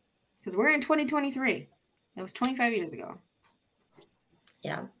 Because we're in 2023. It was 25 years ago.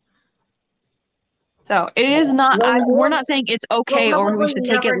 Yeah. So it is not, we're not saying it's okay or we should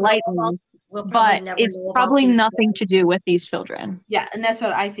take it lightly, but it's probably nothing to do with these children. Yeah, and that's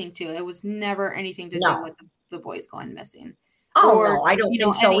what I think too. It was never anything to do with the boys going missing. Oh, no, I don't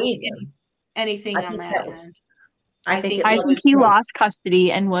think so either. Anything on that end. I think he lost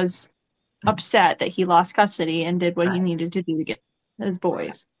custody and was upset that he lost custody and did what he needed to do to get his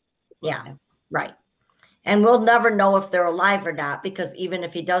boys. Yeah, right. And we'll never know if they're alive or not, because even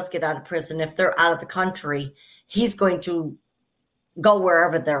if he does get out of prison, if they're out of the country, he's going to go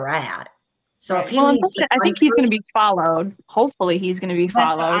wherever they're at. So if he leaves the country, I think he's going to be followed. Hopefully he's going to be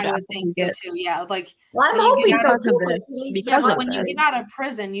followed. I would think so too. Yeah. Like, well, I'm hoping so too. Because when you get out of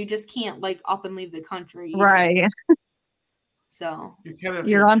prison, you just can't like up and leave the country. Right. So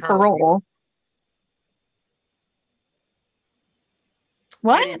you're on parole.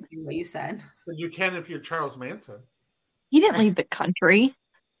 What? I didn't hear what you said. But you can if you're Charles Manson. He didn't leave the country.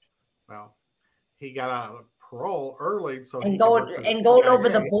 Well, he got out of parole early, so going over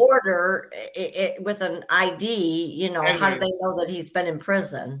the border with an ID. You know, how do they know that he's been in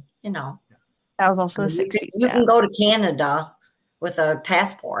prison? You know, that was also the 60s. You can go to Canada with a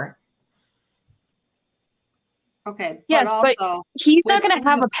passport. Okay. Yes, but he's not going to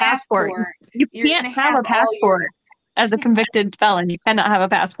have a passport. You can't have a passport. As a convicted felon, you cannot have a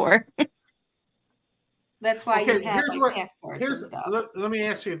passport. That's why you have passports and stuff. Let me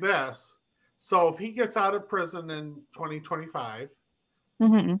ask you this. So if he gets out of prison in 2025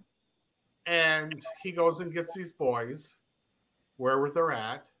 and he goes and gets these boys wherever they're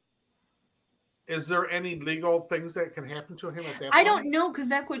at, is there any legal things that can happen to him at that point? I don't know, because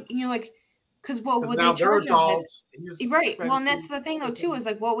that would, because what would they charge him with? Right. Well, and that's the thing, though, too, is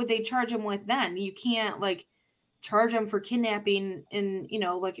like, what would they charge him with then? You can't, like, charge him for kidnapping and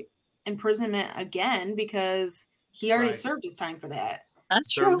like imprisonment again, because he already served his time for that.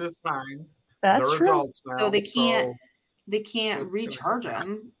 That's true. Served his time. That's true. Adults now, so they can't recharge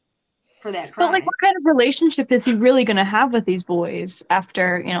him for that crime. But like, what kind of relationship is he really going to have with these boys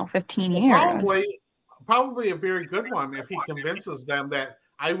after 15 years? Probably a very good one if he convinces them that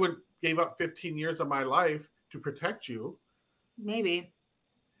I would give up 15 years of my life to protect you. Maybe.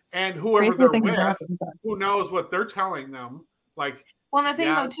 And whoever they're with, who knows what they're telling them? Like, well, the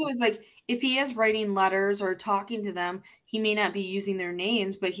thing though too is like, if he is writing letters or talking to them, he may not be using their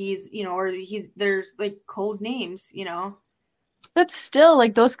names, but he's there's like code names, That's still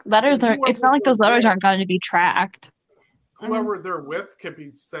like those letters. It's not like those letters aren't going to be tracked. Whoever they're with could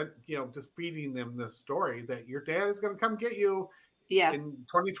be sent, just feeding them this story that your dad is going to come get you. Yeah. In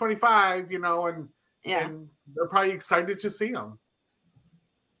 2025, and they're probably excited to see him.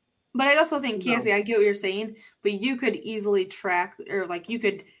 But I also think, Cassie, I get what you're saying, but you could easily track, or like you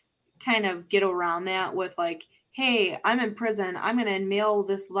could kind of get around that with like, hey, I'm in prison. I'm going to mail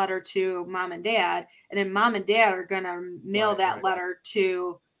this letter to mom and dad, and then mom and dad are going to mail that letter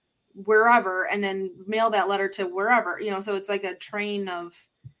to wherever, and then mail that letter to wherever, so it's like a train of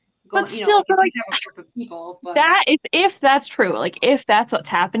going, but still, for like have a group of people. But that, if that's true, like if that's what's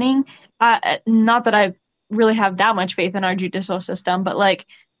happening, not that I really have that much faith in our judicial system, but like,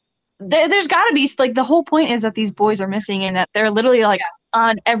 there's got to be like, the whole point is that these boys are missing and that they're literally like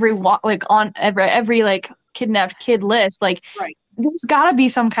on every on every like kidnapped kid list. Like there's got to be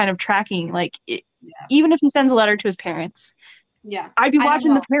some kind of tracking. Like even if he sends a letter to his parents, I'd be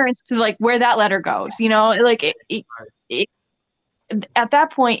watching the parents to like where that letter goes. Like at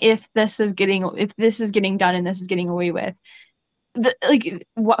that point, if this is getting done and this is getting away with,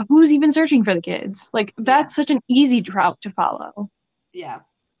 who's even searching for the kids? Like that's such an easy route to follow. Yeah.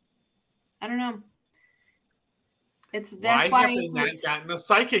 I don't know. That's why have they not gotten a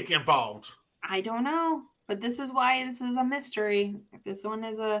psychic involved? I don't know, but this is why this is a mystery. This one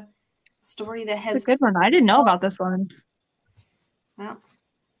is a story that has. It's a good one. I didn't know about this one. Well,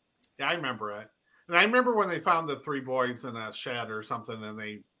 yeah, I remember it, and I remember when they found the 3 boys in a shed or something, and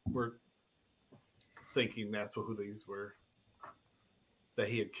they were thinking that's who these were, that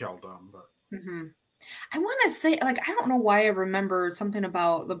he had killed them, but. Mm-hmm. I want to say, like, I don't know why I remember something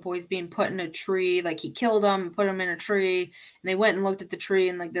about the boys being put in a tree. Like, he killed them and put them in a tree, and they went and looked at the tree,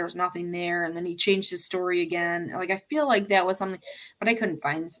 and, like, there was nothing there, and then he changed his story again. Like, I feel like that was something, but I couldn't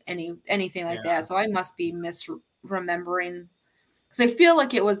find anything like that, so I must be misremembering. Because I feel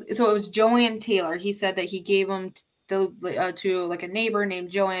like it was Joanne Taylor. He said that he gave them to, like, a neighbor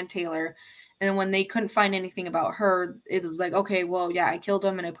named Joanne Taylor, and when they couldn't find anything about her, it was like, okay, well, yeah, I killed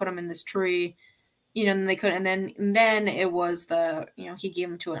him, and I put him in this tree. and they couldn't. And then it was he gave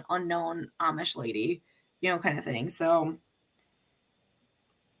him to an unknown Amish lady, kind of thing. So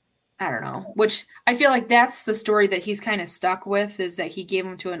I don't know, which I feel like that's the story that he's kind of stuck with, is that he gave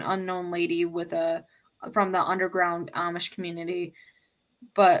him to an unknown lady from the underground Amish community.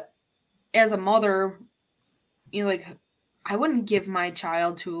 But as a mother, I wouldn't give my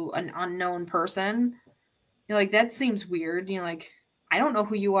child to an unknown person. That seems weird. I don't know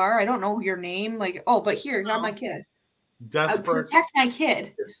who you are. I don't know your name. But here, got my kid. Desperate. Protect my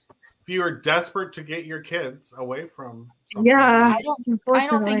kid. If you are desperate to get your kids away from something. Yeah. I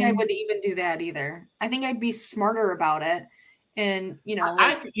don't think I would even do that either. I think I'd be smarter about it. And, you know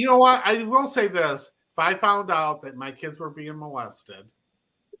what? I will say this. If I found out that my kids were being molested,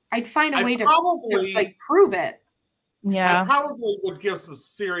 I'd find a way to prove it. Yeah. I probably would give some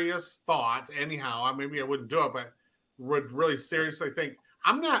serious thought anyhow. Maybe I wouldn't do it, but would really seriously think,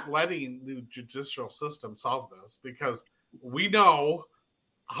 I'm not letting the judicial system solve this, because we know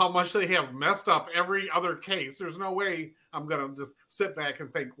how much they have messed up every other case. There's no way I'm going to just sit back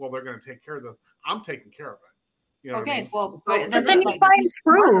and think, well, they're going to take care of this. I'm taking care of it. You know okay, I mean? well, but then you find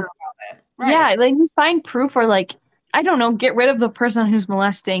proof. Right. Yeah, you find proof, or I don't know, get rid of the person who's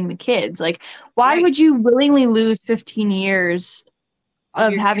molesting the kids. Why would you willingly lose 15 years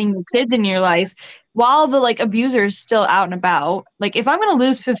of having the kids in your life while the abuser is still out and about? If I'm going to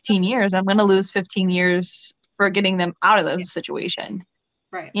lose 15 years, I'm going to lose 15 years for getting them out of the situation.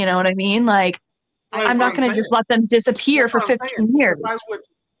 Right. You know what I mean? I'm not going to just let them disappear for 15 years. If I went to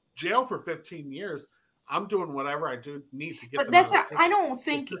jail for 15 years, I'm doing whatever I do need to get but them that's out of the I don't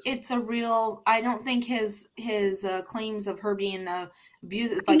think it's a real. I don't think his claims of her being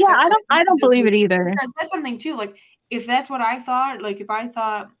abused. I don't believe it either. Because that's something too. If that's what I thought, if I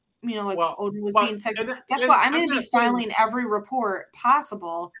thought, Odin was being sexual, guess what? I'm going to be filing every report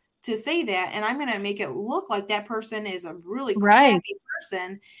possible to say that, and I'm going to make it look like that person is a really crappy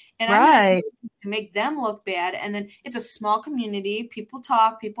person, and I'm going to make them look bad. And then it's a small community, people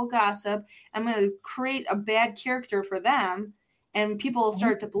talk, people gossip. I'm going to create a bad character for them, and people will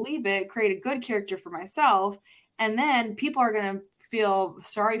start to believe it, create a good character for myself, and then people are going to feel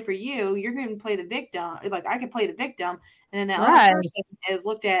sorry for you. You're going to play the victim. I could play the victim, and then that other person is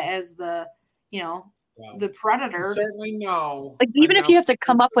looked at as the the predator. Certainly no. Even if you have to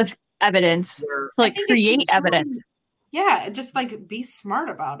come up with evidence to create evidence. Yeah, just be smart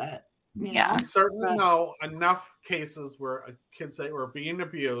about it. Yeah. We certainly know enough cases where kids that were being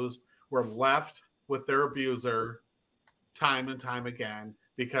abused were left with their abuser time and time again,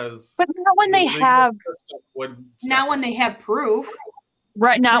 because but not when they have when they have proof.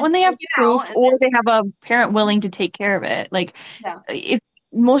 Right, not when they have proof, or they have a parent willing to take care of it. If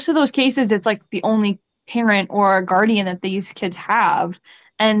most of those cases, it's the only parent or guardian that these kids have,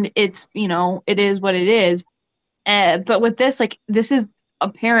 and it's it is what it is. But with this, this is a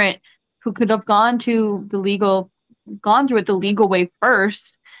parent who could have gone through it the legal way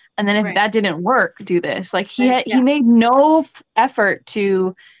first, and then if that didn't work, do this. He made no effort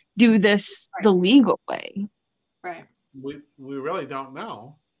to do this the legal way. Right. We really don't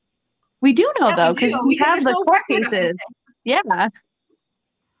know. We do know though, because we have the court cases. Yeah.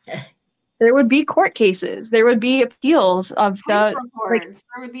 There would be court cases. There would be appeals of police reports.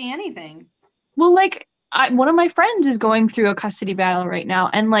 There would be anything. Well, one of my friends is going through a custody battle right now,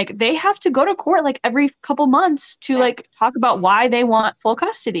 and they have to go to court every couple months to talk about why they want full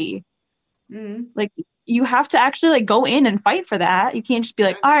custody. Mm-hmm. You have to actually go in and fight for that. You can't just be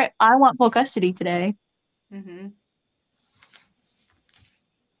all right, I want full custody today. Mm-hmm.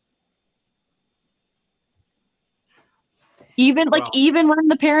 Even when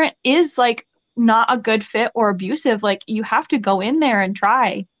the parent is not a good fit or abusive, you have to go in there and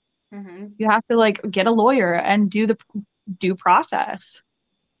try. Mm-hmm. You have to get a lawyer and do the due process.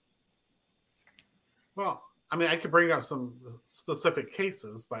 Well, I could bring up some specific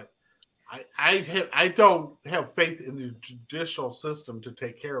cases, but I don't have faith in the judicial system to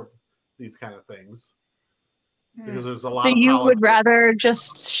take care of these kind of things, because there's a lot. So you would rather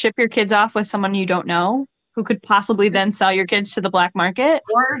just ship your kids off with someone you don't know, who could possibly then sell your kids to the black market,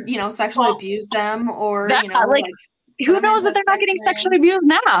 or sexually abuse them, or who knows that they're not getting sexually abused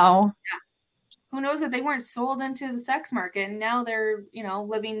now? Yeah. Who knows that they weren't sold into the sex market, and now they're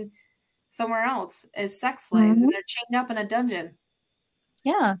living somewhere else as sex slaves, and they're chained up in a dungeon.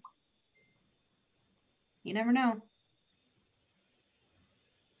 Yeah. You never know.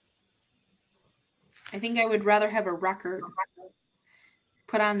 I think I would rather have a record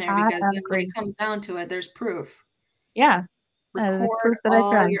put on there, because then when it comes down to it, there's proof. Yeah. Record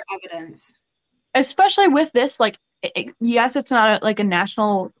all your evidence. Especially with this, yes, it's not a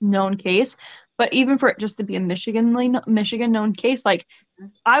national known case, But even for it just to be a Michigan known case, like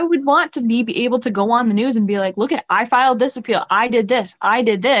I would want to be able to go on the news and be like, look at, I filed this appeal. I did this.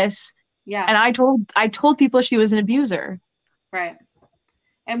 Yeah. And I told people she was an abuser. Right.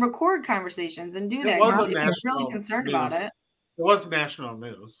 And record conversations and do It that. was If a you're national really concerned news. about it. It was national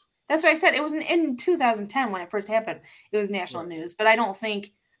news. That's what I said. It was in 2010 when it first happened. It was national news. But I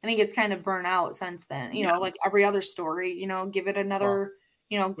think it's kind of burnt out since then. You know, like every other story, you know, give it another,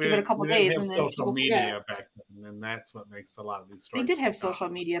 give it a couple days. Have and then social media back then, and that's what makes a lot of these stories. They did have social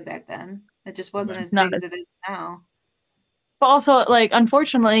media back then. It just wasn't as Not big as it is now. But also, like,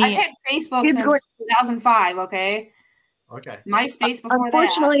 unfortunately, I've had Facebook since 2005, okay? Okay. MySpace before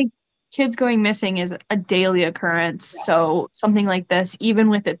unfortunately, kids going missing is a daily occurrence. Yeah. So something like this, even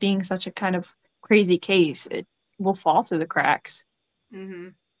with it being such a kind of crazy case, it will fall through the cracks. Mm-hmm.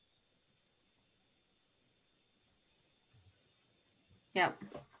 Yep.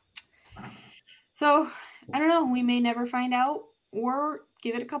 So, I don't know. We may never find out, or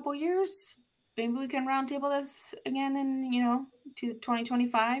give it a couple years. Maybe we can roundtable this again in,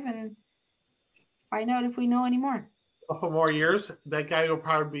 2025 and find out if we know anymore. A couple more years, that guy will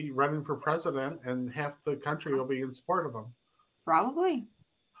probably be running for president, and half the country will be in support of him. Probably.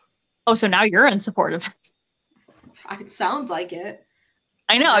 Oh, so now you're in support of him. It sounds like it.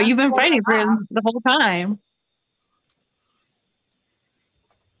 I know. You've been fighting for him the whole time.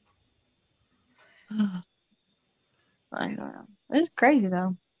 I don't know. It's crazy,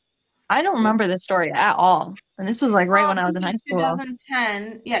 though. I don't remember this story at all. And this was like right when I was in high school.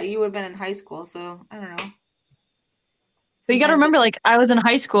 2010. Yeah, you would have been in high school, so I don't know. But you got to remember, like, I was in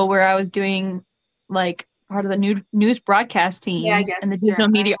high school where I was doing, like, part of the news broadcast team and the digital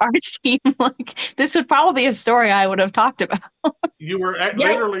media arts team. Like, this would probably be a story I would have talked about. You were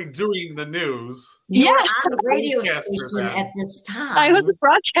literally doing the news. You were on the radio station at this time. I was a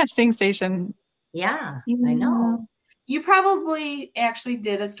broadcasting station. Yeah, I know. You probably actually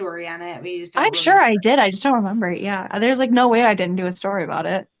did a story on it, but you just don't I'm sure I did. I just don't remember it. Yeah. There's like no way I didn't do a story about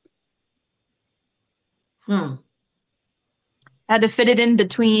it. Had to fit it in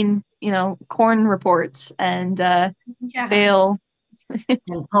between, corn reports and bail.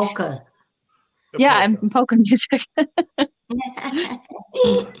 And polkas. Yeah, and polka music.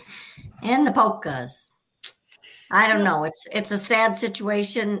 And the polkas. I don't know. It's a sad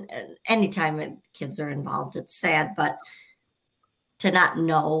situation. Anytime kids are involved, it's sad, but to not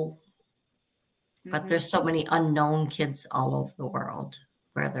know. But there's so many unknown kids all over the world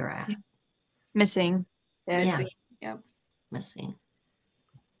where they're at. Missing. Yeah. Missing.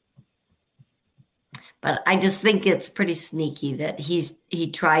 But I just think it's pretty sneaky that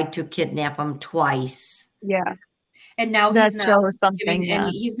he tried to kidnap him twice. Yeah. And now that shows something.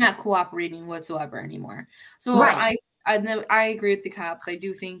 He's not cooperating whatsoever anymore. So I agree with the cops. I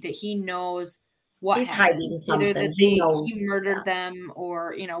do think that he knows what he's happened. hiding something. Either that he murdered them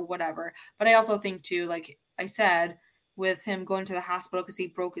or whatever. But I also think too, like I said, with him going to the hospital because he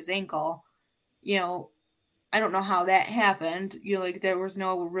broke his ankle, I don't know how that happened. Like there was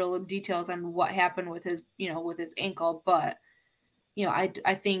no real details on what happened with his with his ankle, but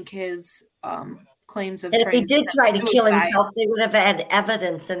I think his claims of if he did try to kill himself, they would have had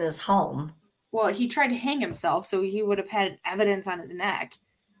evidence in his home. Well, he tried to hang himself, so he would have had evidence on his neck,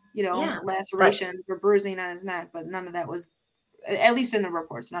 lacerations or bruising on his neck, but none of that was, at least in the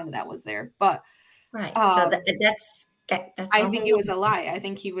reports, none of that was there. But so that's I think it was a lie. I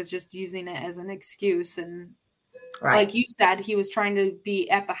think he was just using it as an excuse, and like you said, he was trying to be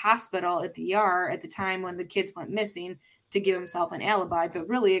at the hospital at the ER at the time when the kids went missing to give himself an alibi, but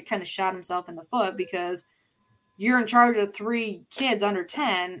really it kind of shot himself in the foot because you're in charge of 3 kids under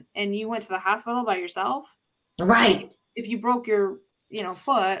 10 and you went to the hospital by yourself. Right. Like, if you broke your,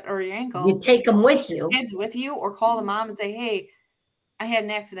 foot or your ankle, you take them with you. Kids with you, or call the mom and say, "Hey, I had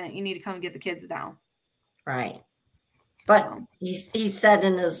an accident. You need to come and get the kids down." Right. But he said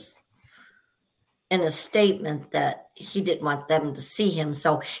in his statement that he didn't want them to see him,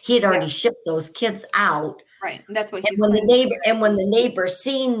 so he had already shipped those kids out. Right, that's what he's. When the neighbor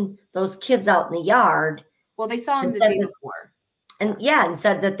seen those kids out in the yard, well, they saw him the day before, and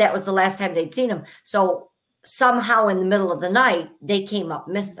said that was the last time they'd seen him. So somehow in the middle of the night, they came up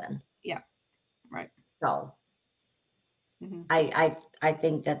missing. Yeah, right. So I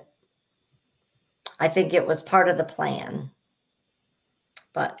think it was part of the plan,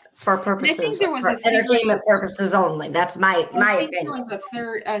 but for purposes, entertainment purposes only. That's my opinion.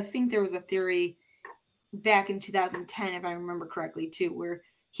 I think there was a theory back in 2010, if I remember correctly, too, where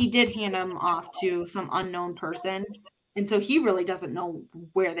he did hand them off to some unknown person. And so he really doesn't know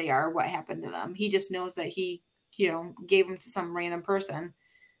where they are, what happened to them. He just knows that he, gave them to some random person.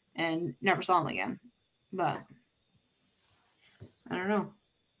 and never saw him again. But I don't know.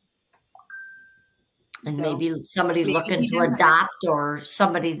 And So, maybe somebody maybe looking he to doesn't. adopt, or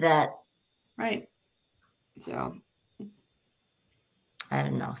somebody that, Right. So I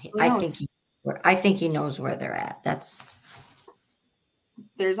don't know. who I knows? think he knows where they're at.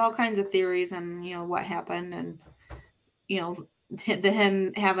 There's all kinds of theories on, what happened, and,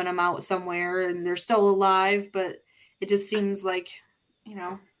 him having them out somewhere and they're still alive, but it just seems like,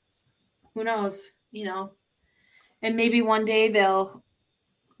 who knows, and maybe one day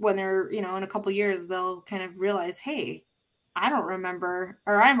when they're, in a couple years, they'll kind of realize, hey, I don't remember,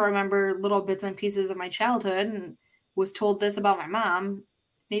 or I remember little bits and pieces of my childhood and was told this about my mom.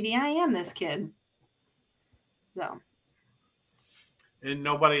 Maybe I am this kid. So. And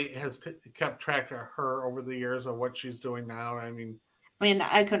nobody has kept track of her over the years of what she's doing now. I mean,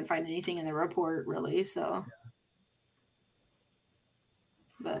 I couldn't find anything in the report really. So,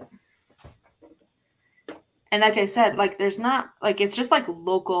 but, and like I said, like there's not like, it's just like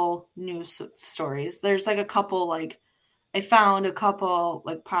local news stories. There's like a couple, like I found a couple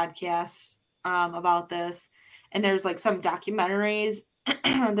like podcasts about this, and there's like some documentaries.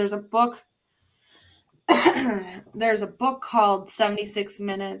 There's a book. There's a book called 76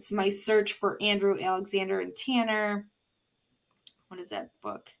 Minutes, My Search for Andrew, Alexander, and Tanner. What is that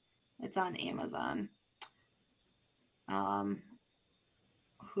book? It's on Amazon. Who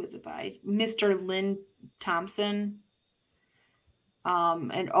is it by? Mr. Lynn Thompson.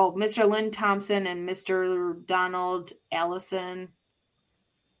 Mr. Lynn Thompson and Mr. Donald Allison.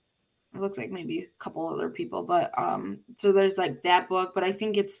 It looks like maybe a couple other people, but so there's like that book, but I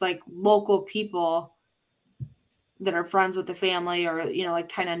think it's like local people that are friends with the family, or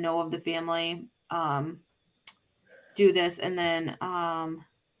like kind of know of the family, do this. And then I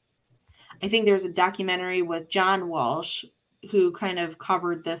think there's a documentary with John Walsh who kind of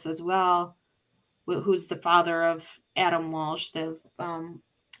covered this as well, who's the father of Adam Walsh,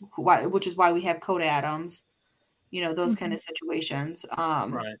 which is why we have Coda Adams, those kind of situations.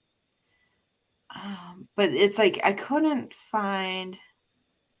 right. But it's like I couldn't find.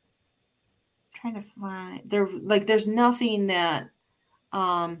 Trying to find there's nothing that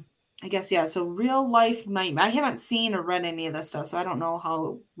I guess, yeah. So Real Life Nightmare. I haven't seen or read any of this stuff, so I don't know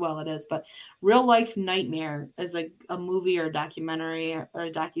how well it is. But Real Life Nightmare is like a movie or a documentary or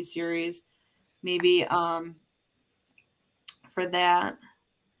a docuseries, maybe for that.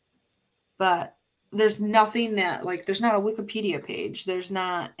 But there's nothing that there's not a Wikipedia page. There's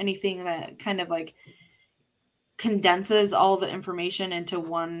not anything that kind of like condenses all the information into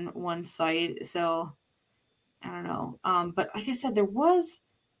one site. So I don't know. But like I said, there was.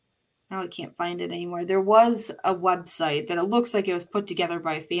 Now I can't find it anymore. There was a website that it looks like it was put together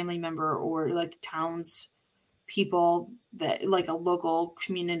by a family member or like towns people, that like a local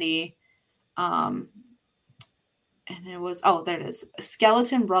community. And it was, there it is,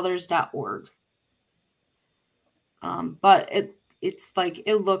 skeletonbrothers.org. But it's like,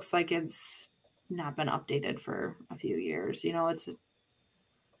 it looks like it's not been updated for a few years. It's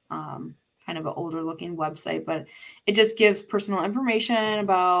kind of an older looking website, but it just gives personal information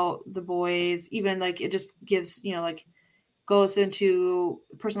about the boys. Even like it just gives, goes into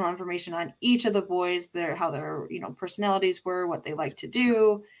personal information on each of the boys, how their, personalities were, what they like to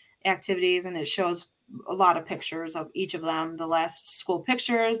do, activities. And it shows a lot of pictures of each of them, the last school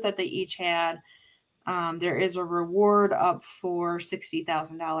pictures that they each had. There is a reward up for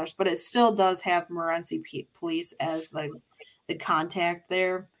 $60,000, but it still does have Morenci Police as like the contact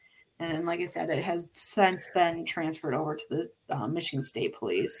there. And like I said, it has since been transferred over to the Michigan State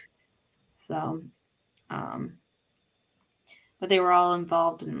Police. So, but they were all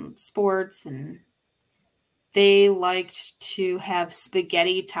involved in sports, and they liked to have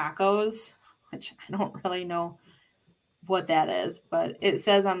spaghetti tacos, which I don't really know what that is, but it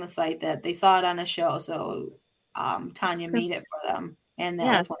says on the site that they saw it on a show. So Tanya made it for them, and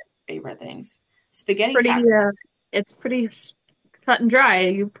that was one of their favorite things. Spaghetti tacos. It's pretty cut and dry.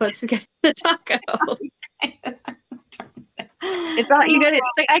 You put spaghetti in a taco. It's not,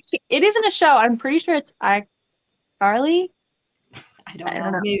 it's like, actually, it isn't a show. I'm pretty sure it's iCarly. I don't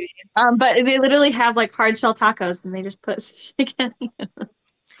know. Maybe. But they literally have like hard shell tacos, and they just put spaghetti in them.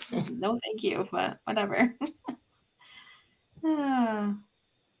 No, thank you, but whatever. Oh.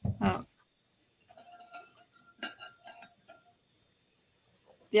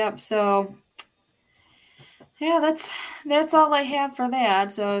 Yep. So, yeah, that's all I have for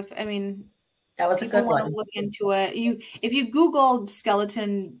that. So, That was a people good want to one. look into it. If you Google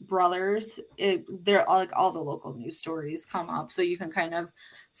Skeleton Brothers, they're like all the local news stories come up, so you can kind of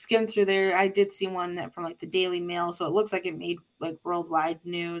skim through there. I did see one that from like the Daily Mail, so it looks like it made like worldwide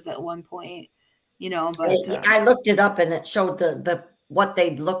news at one point, but I looked it up and it showed the what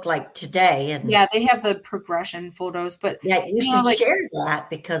they'd look like today. And yeah, they have the progression photos, but yeah, you should share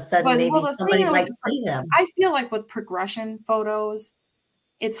that, because then maybe the somebody thing might with see them. I feel like with progression photos,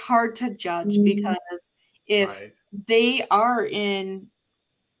 it's hard to judge because if they are in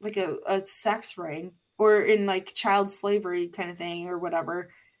like a sex ring or in like child slavery kind of thing or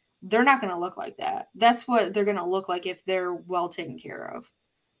whatever, they're not going to look like that. That's what they're going to look like if they're well taken care of,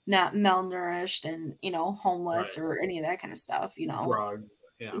 not malnourished and, homeless or any of that kind of stuff, Drugs.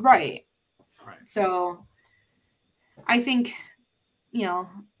 Yeah. Right. So I think, they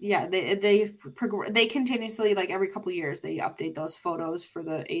continuously, like every couple of years, they update those photos for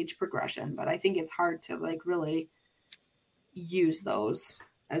the age progression, but I think it's hard to like really use those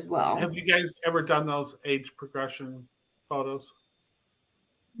as well. Have you guys ever done those age progression photos?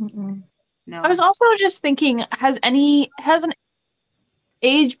 Mm-mm. No. I was also just thinking, has an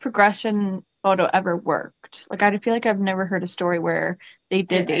age progression photo ever worked? Like, I feel like I've never heard a story where they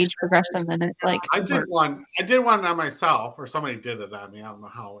did the age progression and it like I did one on myself, or somebody did it on me. I don't know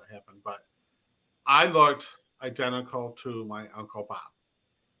how it happened, but I looked identical to my Uncle Bob.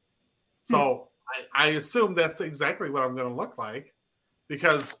 So I assume that's exactly what I'm going to look like,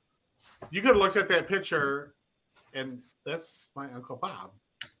 because you could look at that picture and that's my Uncle Bob.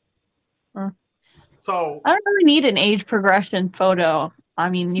 So I don't really need an age progression photo. I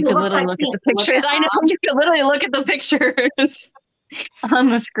mean, you could literally look at the pictures. I know you could literally look at the pictures on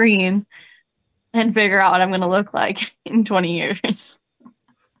the screen and figure out what I'm going to look like in 20 years.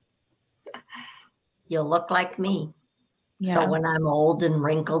 You'll look like me. Yeah. So when I'm old and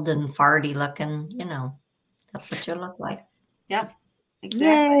wrinkled and farty looking, that's what you'll look like. Yep,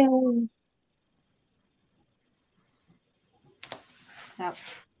 exactly. Yay. Yep.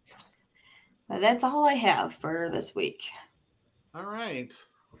 But that's all I have for this week. All right.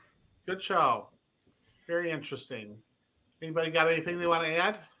 Good show. Very interesting. Anybody got anything they want to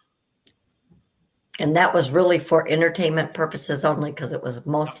add? And that was really for entertainment purposes only, because it was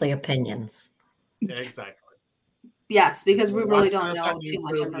mostly opinions. Yeah, exactly. Yes, because we really don't know too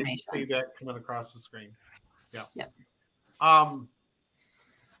much information. See that coming across the screen. Yeah. Yep.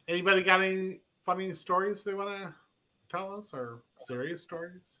 Anybody got any funny stories they want to tell us, or serious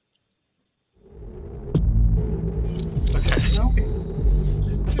stories? Okay.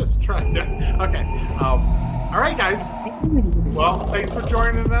 Just trying to. Okay. All right, guys. Well, thanks for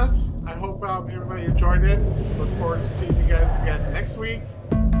joining us. I hope everybody enjoyed it. Look forward to seeing you guys again next week.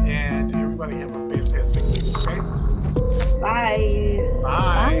 And everybody have a fantastic week. Okay. Bye.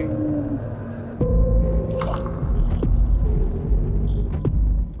 Bye.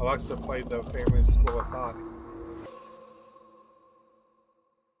 Alexa played the Family School of Thought.